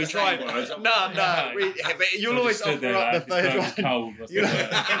mad. But not we the try. same words. No. No. But you'll I always just stood offer there up the like, this third burger's one. cold. What's the You know- word?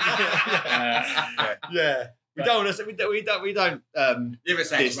 Yeah. We don't want to. We don't. Never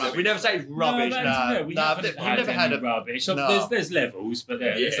say it's diss them. rubbish. We never say it's rubbish. No, We've we never had a. rubbish. No. There's levels, but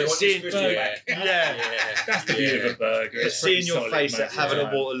Yeah, there's they want seeing- this crispy burger. back. Yeah. That's the beauty of a burger. But It's seeing pretty your solid face at most of the having a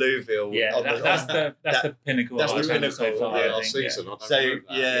time. Waterlooville. Yeah, on that's the. the pinnacle. that's of the our channel so pinnacle, far, yeah, I last think, season. I don't So remember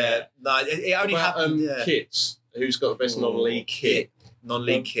that. yeah, no, it only What about, happened. Yeah. Kits. Who's got the best Ooh, non-league kit?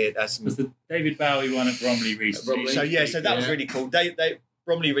 Non-league kit. That's Was the David Bowie one at Bromley recently? Bromley. so that was really cool.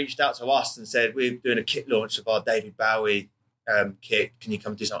 Bromley reached out to us and said we're doing a kit launch of our David Bowie kit. Can you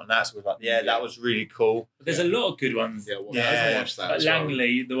come do something on that? So we were like, that was really cool. There's a lot of good ones. Yeah, well, Yeah. I haven't watched that. Like as well.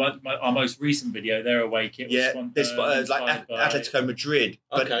 Langley, our most recent video, their away kit was Yeah, this like inspired by- Atletico Madrid,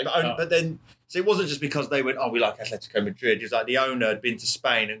 but Okay. but then so it wasn't just because they went, we like Atletico Madrid. It was like the owner had been to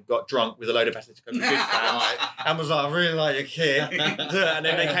Spain and got drunk with a load of Atletico Madrid fans and was like, I really like your kit. And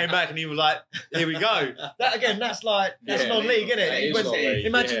then they came back and he was like, here we go. That again, that's Yeah, non-league, isn't that it? is When- non-league,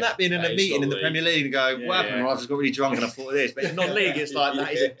 Imagine yeah. that being in a That is meeting in the non-league. Premier League and go, Yeah, what happened? yeah. Well, I just got really drunk and I thought of this. But in non-league, it's like,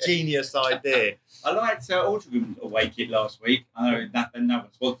 that is a genius idea. I liked Aldrinham's away kit last week. I know no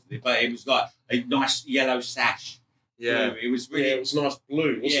one sponsored it, but it was like a nice yellow sash. Yeah. It was Yeah, really. it was nice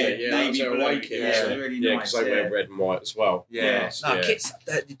blue, wasn't it? Yeah, that was navy their blue. away kit. Yeah, wasn't it it? was really Yeah, nice. because they wear red and white as well. Yeah. No, yeah. kits,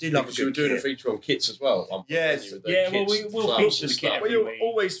 you do love a Because you were good doing a kit. feature on kits as well. One point, Yes. weren't you, with the Yeah, well, kits, we'll clubs feature and the stuff. kit Well, every you week.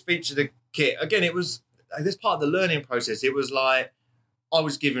 always feature the kit. Again, it was this part of the learning process. It was like I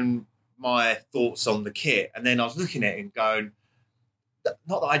was given my thoughts on the kit, and then I was looking at it and going,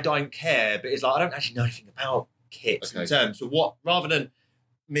 not that I don't care, but it's like I don't actually know anything about kits in Okay. terms of what. Rather than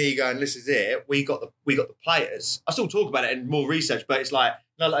me going, this is it. We got the players. I still talk about it in more research, but it's like.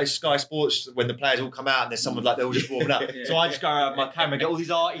 Like Sky Sports, when the players all come out and there's someone like they're all just warming up. Yeah. So I just go around with my camera and get all these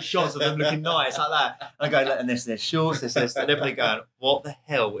arty shots of them looking nice like that. And I go, and their shorts, and everybody going, what the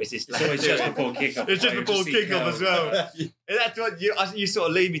hell is this? It's always just before kickoff. It's just before see kickoff as well. curls. And that's what you sort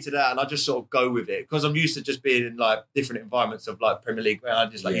of lead me to that, and I just sort of go with it because I'm used to just being in like different environments of like Premier League, where I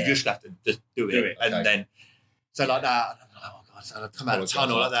just like you Yeah. just have to just do it, Do it, and okay. then so like that. And I'm like, oh god, so I come out of the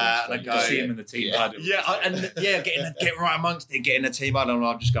tunnel like that, and I You go, just see him in the team Yeah. huddle. get right amongst it, getting the team out, and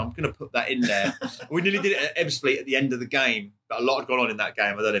I'm just going, I'm going to put that in there. We nearly did it at Ebbsfleet at the end of the game, but a lot had gone on in that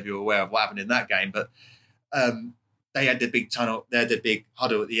game. I don't know if you're aware of what happened in that game, but they had the big tunnel, they had the big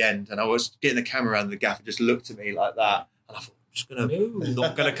huddle at the end, and I was getting the camera around, and the gaffer just looked at me like that, and I thought, I'm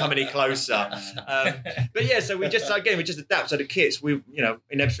not going to come any closer. But yeah, so we just adapt. So the kits, in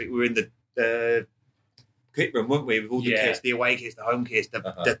Ebbsfleet, we were in the kit room, weren't we, with all the Yeah. kits, the away kits, the home kits,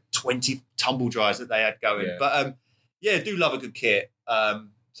 the 20 tumble dries that they had going. Yeah. But do love a good kit.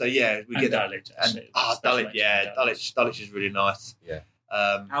 So yeah, we And get that. Dulwich, And actually. Dulwich, yeah, Dulwich is really nice. Yeah.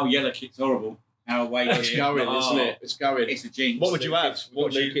 Our yellow kit's horrible. Our way It's going, isn't it? It's going. It's a jinx. What would you have?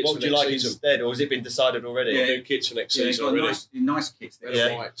 What would you like instead, or has it been decided already? Got new kits for next Yeah, season got already. nice kits there.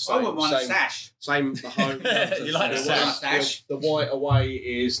 Yeah. White, I wouldn't mind a sash. Same the home. You like the sash? The white away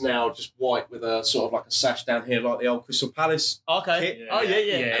is now just white with a sort of like a sash down here, like the old Crystal Palace. Okay. Kit. Oh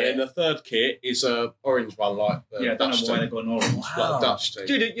yeah. And then the third kit is a orange one, like the Yeah, I don't Dutch know why team. they've got an orange. Like the Dutch team.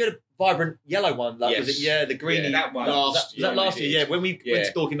 Dude, you had a vibrant yellow one. Like, was it? Yes. Yeah, the green. Yeah, that one. Was that last year? Yeah, when we went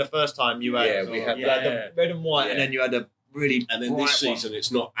to Dorking the first time, you had, Yeah, we had you had the red and white, and then you had a really And then bright this season,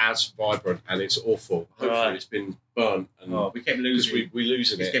 it's not as vibrant and it's awful. Hopefully, Right. it's been burnt. And Oh, we kept because losing. we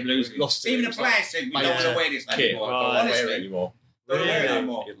losing We it. kept losing. We lost it. Even It the was players like, said, we don't want to wear this kit. anymore. I don't want to wear Honestly, it anymore. don't want to wear it Really?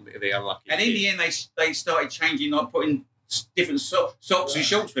 anymore. The unlucky And in kit. the end, they started changing, like putting different socks and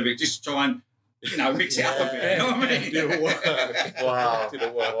shorts with it, just to try and mix it up a bit. You know what I mean? Didn't work. Wow.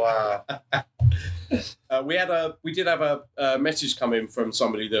 Didn't work. Wow. We did have a message come in from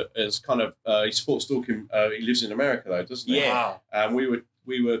somebody that is kind of he supports Dorking. He lives in America though, doesn't he? Yeah. Wow. And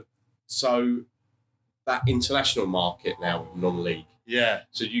we were so that international market now with non-league. Yeah.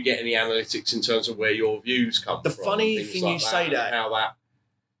 So do you get any analytics in terms of where your views come The from? funny and things thing like you say and that- how that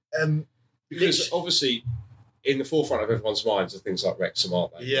because obviously in the forefront of everyone's minds are things like Wrexham,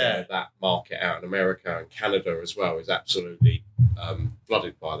 aren't they? Yeah. You know, that market out in America and Canada as well is absolutely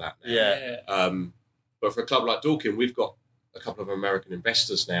flooded by that now. Yeah. But for a club like Dorking, we've got a couple of American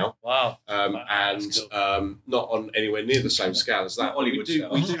investors now, Wow. and That's not on anywhere near the same scale as that. Not Hollywood we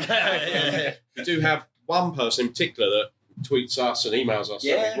style. we do have one person in particular that tweets us and emails us,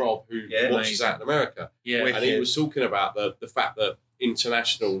 Yeah. certainly Rob, who Yeah. watches out in America, Yeah. Wicked. and he was talking about the fact that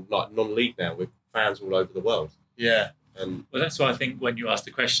international, like non-league now, with fans all over the world. Yeah. And Well, that's why I think when you asked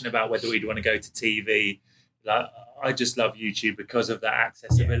the question about whether we'd want to go to TV, like I just love YouTube because of that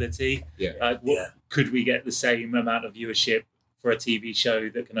accessibility. Yeah. Like, could we get the same amount of viewership for a TV show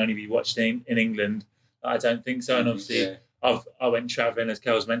that can only be watched in England? I don't think so. And obviously, I went travelling, as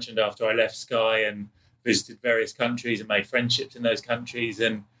Kel's mentioned, after I left Sky and visited various countries and made friendships in those countries.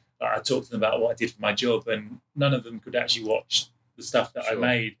 And I talked to them about what I did for my job, and none of them could actually watch the stuff that I Sure.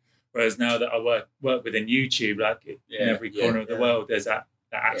 made. Whereas now that I work within YouTube, like in every corner of the world, there's that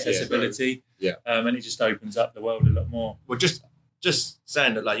accessibility. Yeah. And it just opens up the world a lot more. Well, just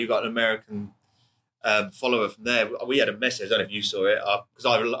saying that, like, you got an American follower from there. We had a message. I don't know if you saw it, because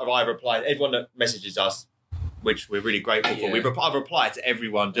I replied. Everyone that messages us, which we're really grateful for. Yeah. I've replied to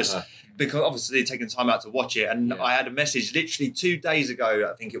everyone just because obviously they're taking time out to watch it. And Yeah. I had a message literally 2 days ago,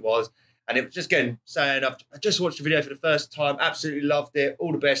 I think it was. And it was just again saying, I just watched the video for the first time, absolutely loved it.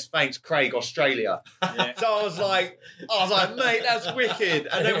 All the best, thanks, Craig, Australia. Yeah. So I was like, mate, that's wicked.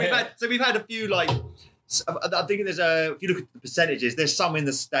 And then we've had a few, like, I think if you look at the percentages, there's some in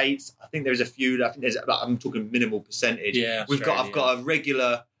the States. I think there's a few. I think there's, like, I'm talking minimal percentage. Yeah, I've got a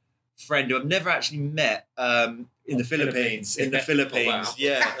regular friend who I've never actually met in the Philippines. In the Philippines, Wow.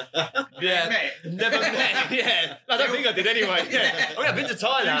 yeah. Yeah, never met. Yeah, I don't think I did anyway. Yeah, I mean, I've been to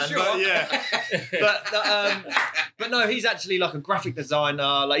Thailand, Sure. but yeah, but no, he's actually like a graphic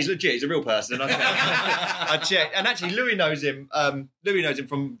designer. Like, he's legit. He's a real person. I checked, and actually, Louis knows him. Louis knows him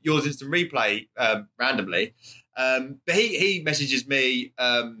from Yours Instant Replay randomly. But he messages me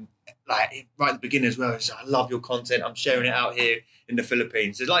like right at the beginning as well. He's like, I love your content. I'm sharing it out here in the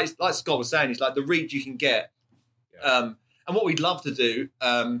Philippines. It's like Scott was saying, it's like the reach you can get. And what we'd love to do,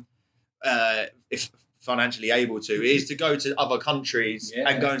 if financially able to, is to go to other countries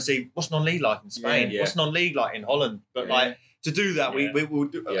and go and see what's non-league like in Spain, what's non-league like in Holland. But like, to do that, we will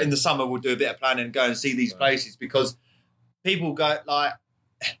do, in the summer we'll do a bit of planning and go and see these places, because people go, like,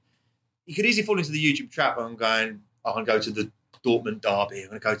 you could easily fall into the YouTube trap and going, I want to go to the Dortmund derby, I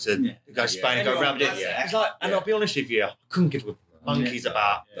want to go to Spain, go around it. Yeah. It's like, and I'll be honest with you, I couldn't give a monkeys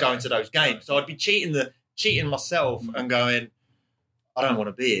about going to those games. So I'd be cheating myself and going, I don't want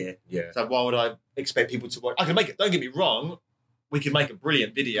to be here. Yeah. So why would I expect people to watch? I can make it. Don't get me wrong. We could make a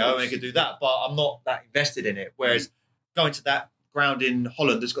brilliant video and we could do that, but I'm not that invested in it. Whereas going to that ground in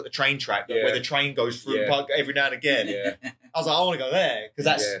Holland that's got the train track where the train goes through every now and again. Yeah. I was like, I want to go there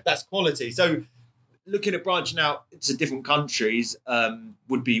because that's quality. So looking at branching out to different countries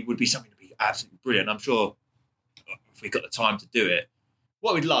would be something to be absolutely brilliant. I'm sure if we got the time to do it,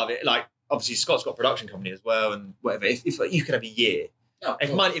 what we'd love it, like, obviously Scott's got a production company as well and whatever. If you could have a year,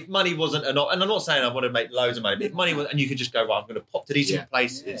 if money wasn't and I'm not saying I want to make loads of money, but if money was, and you could just go, right, I'm going to pop to these different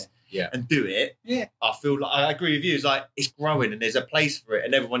places and do it. Yeah, I feel like I agree with you. It's like it's growing and there's a place for it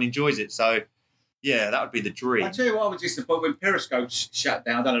and everyone enjoys it. So yeah, that would be the dream. I tell you what, I was disappointed when Periscope shut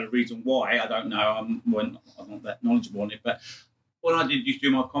down. I don't know the reason why. I don't know. I'm not that knowledgeable on it, but when I used to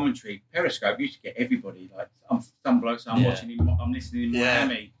do my commentary, Periscope used to get everybody. Like some blokes I'm watching, I'm listening in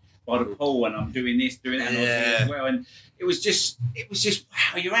Miami by the pool, and I'm doing this, doing that, and I was doing it as well. And it was just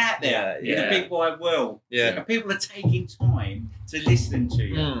wow, you're out there in a big wide world. Yeah. And people are taking time to listen to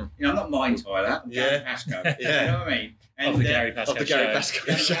you. Mm. You know, I'm not mind Tyler, I'm Gary Pascoe. You know what I mean? And, Of the Gary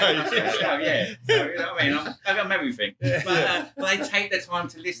Pascoe show. yeah. So, you know what I mean? I'm everything. But they take the time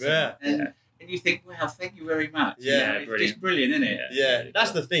to listen. And you think, wow, thank you very much. Yeah, it's just brilliant, isn't it? Yeah,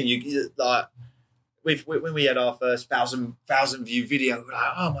 that's the thing. You like, when we had our first 1,000 view video, we're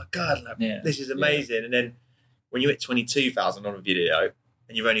like, oh my God, this is amazing. And then when you hit 22,000 on a video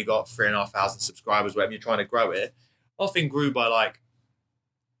and you've only got 3,500 subscribers, whatever, you're trying to grow it, our thing grew by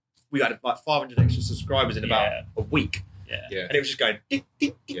we had like 500 extra subscribers in about a week. Yeah. And it was just going, tick,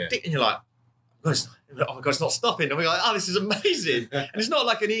 tick, tick, tick. And you're like, oh my God, it's not stopping. And we're like, oh, this is amazing. And it's not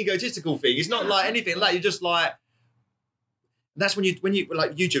like an egotistical thing. It's not like anything like you're just like, that's when you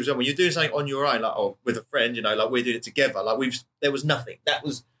like YouTube, when you're doing something on your own, like, or with a friend, you know, like we're doing it together. Like there was nothing. There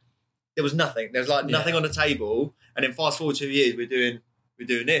was nothing. There was like nothing on the table. And then fast forward 2 years, we're doing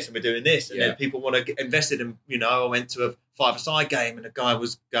this and we're doing this. And then people want to get invested in, you know, I went to a five-a-side game and the guy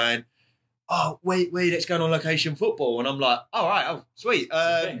was going, oh, wait, let's go on location football. And I'm like, all right, oh, sweet.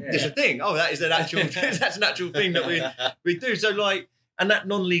 It's a thing. Oh, that is an actual, that's an actual thing that we do. So like, and that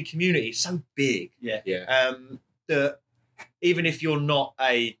non-league community is so big. That even if you're not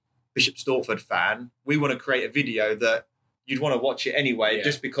a Bishop Stortford fan, we want to create a video that you'd want to watch it anyway,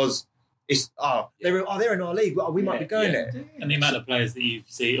 just because it's, they're in our league. We might be going there. And the amount of players that you've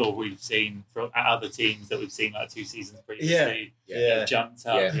seen, or we've seen from at other teams that we've seen like 2 seasons previously, jumped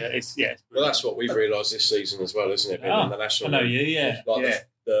up. It's well, that's what we've realised this season as well, isn't it? Being on the national. I know, Like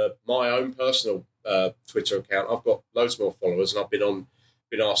my own personal Twitter account, I've got loads more followers, and I've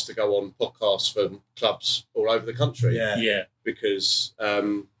been asked to go on podcasts from clubs all over the country. Because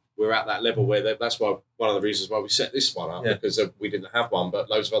we're at that level where that's why one of the reasons why we set this one up, because we didn't have one, but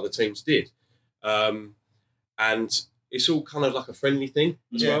loads of other teams did. And it's all kind of like a friendly thing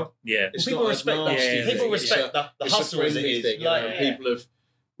as well. It's people respect that. People respect the hustle as it is. Thing,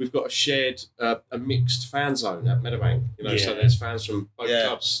 we've got a shared, a mixed fan zone at Meadowbank. You know, so there's fans from both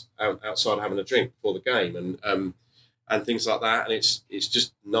clubs outside having a drink before the game, and things like that. And it's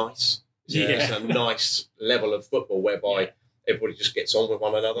just nice. It's a nice level of football whereby everybody just gets on with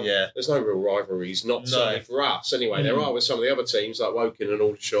one another. There's no real rivalries, certainly for us anyway. There are with some of the other teams like Woking and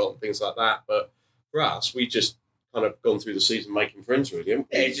Aldershot and things like that, but for us, we just kind of gone through the season making friends really. Yeah,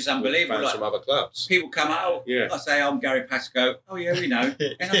 it's just unbelievable. Fans from other clubs. People come out, I say, I'm Gary Pascoe. Oh yeah, we know.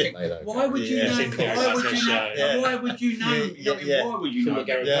 And I think, why would you know? Why would you know? Why would you know? Why would you know?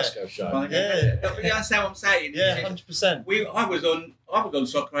 Gary Pascoe show. You understand what I'm saying? 100%. I was on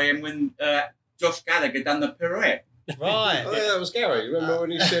Soccer AM when Josh Gallagher done the pirouette. Right. Oh, yeah, that was Gary. You remember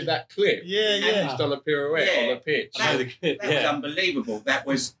when he said that clip? He's done a pirouette on the pitch. That was unbelievable. I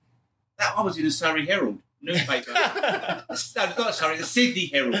was in the Surrey Herald newspaper. The Sydney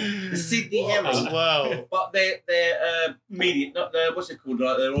Herald. The Sydney Herald. Wow. But they're media, not the, what's it called?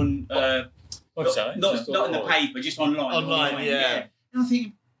 Like they're on, not in the paper, just online. And I'm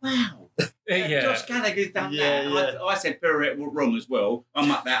thinking, wow. Josh Gallagher's done that. I said pirouette wrong as well. I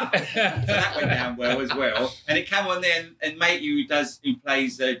mucked that up. So that went down well as well. And it came on there, and mate who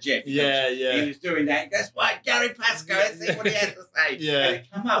plays Jeff. He was doing that. He goes, right, Gary Pascoe, let's see what he has to say. And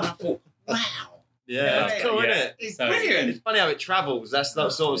it came up, and I thought, wow. It's cool, isn't it? It's brilliant. It's funny how it travels. That's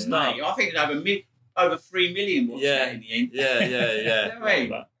that sort of stuff. Mate, I think it's over 3 million watched that in the end. Yeah. You know what I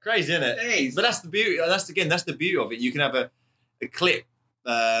mean? Crazy, isn't it? It is. But that's the beauty. That's the beauty of it. You can have a clip.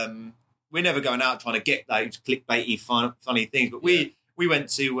 We're never going out trying to get those clickbaity, funny things. But we went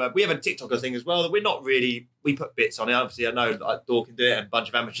to we have a TikToker thing as well that we're not really. We put bits on it. Obviously, I know like Dor can do it, and a bunch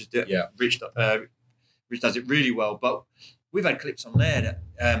of amateurs do it. Yeah. Rich does it really well, but. We've had clips on there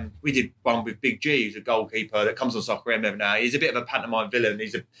that we did one with Big G, who's a goalkeeper that comes on Soccer M every now. He's a bit of a pantomime villain.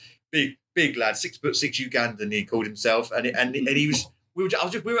 He's a big lad, 6'6" Ugandan. He called himself, and he was. We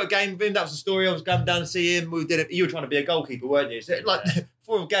were at a game with him. That was the story. I was going down to see him. We did it. You were trying to be a goalkeeper, weren't you? So,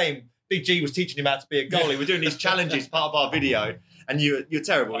 before a game, Big G was teaching him how to be a goalie. We're doing these challenges, part of our video, and you're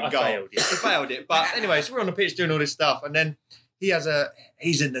terrible in goal. Failed, You failed it, but anyway, so we're on the pitch doing all this stuff, and then. He's a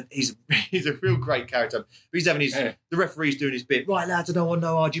real great character. He's having the referee's doing his bit. Right, lads, I don't want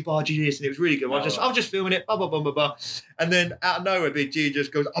no argy-bargy this, and it was really good. I was just filming it, blah blah blah blah blah, and then out of nowhere, Big G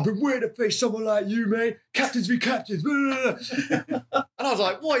just goes, "I've been waiting to face someone like you, mate. Captains v captains." And I was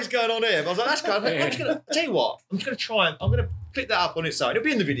like, "What is going on here?" But I was like, "That's good." I'm just gonna tell you what. I'm just gonna try and I'm gonna click that up on its own. It'll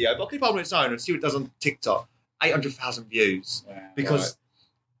be in the video, but I'll click it up on its own and see what it does on TikTok. 800,000 views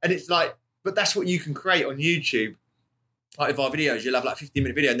and it's like, but that's what you can create on YouTube. Like with our videos, you'll have like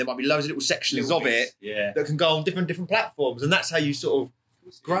 15-minute video, and there might be loads of little sections of it that can go on different platforms, and that's how you sort of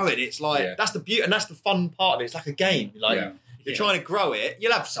grow it. It's like that's the beauty and that's the fun part of it. It's like a game. Like you're trying to grow it.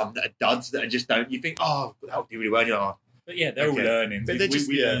 You'll have some that are duds that are just don't. You think, oh, that'll do really well. You're like, but yeah, they're all learning. But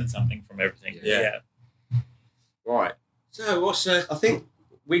we learn something from everything. Yeah. Right. So what's I think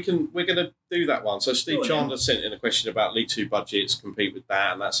we're going to do that one. So Steve Chandler sent in a question about League Two budgets, compete with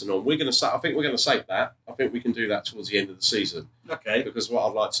that, and that's a norm. I think we're going to save that. I think we can do that towards the end of the season. Okay. Because what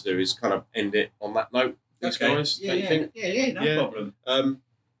I'd like to do is kind of end it on that note. These guys, don't you think? No problem.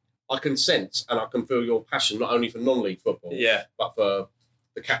 I can sense and I can feel your passion not only for non-league football, but for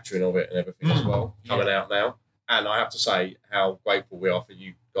the capturing of it and everything as well coming out now. And I have to say how grateful we are for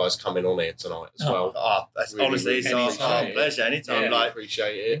you guys coming on here tonight as well. Honestly, it's our pleasure. Anytime, I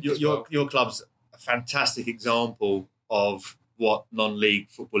appreciate it. Your club's a fantastic example of what non-league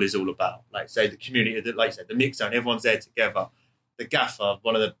football is all about. Like say the community, like you said, the mix zone, everyone's there together. The gaffer,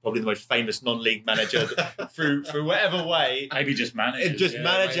 probably the most famous non-league manager through whatever way. Maybe just manager.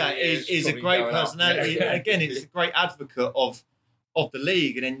 Is a great personality. And again, it's a great advocate of the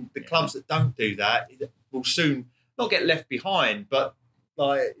league. And then the clubs that don't do that will soon not get left behind, but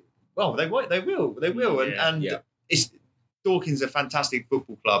they will. And it's Dorking's a fantastic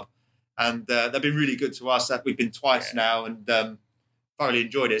football club, and they've been really good to us. We've been twice now, and thoroughly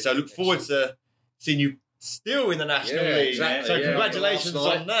enjoyed it. So I look forward to seeing you still in the National League. Exactly. So congratulations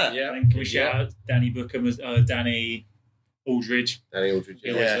on that. Yeah. Can we shout out Danny Bookham, Danny Aldridge? Danny Aldridge.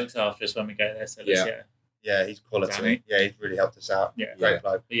 He always looks after us when we go there. So yeah, he's quality. Danny. Yeah, he's really helped us out. Yeah, great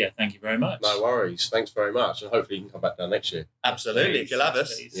bloke. But thank you very much. No worries. Thanks very much, and hopefully you can come back down next year. Absolutely, if you'll have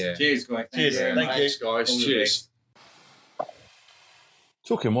us. Yeah. Cheers, guys. Cheers. Thank you. Thanks, guys. Cheers.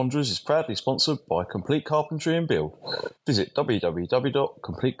 Talking Wanderers is proudly sponsored by Complete Carpentry and Build. Visit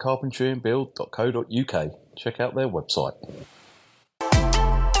www.completecarpentryandbuild.co.uk. Check out their website.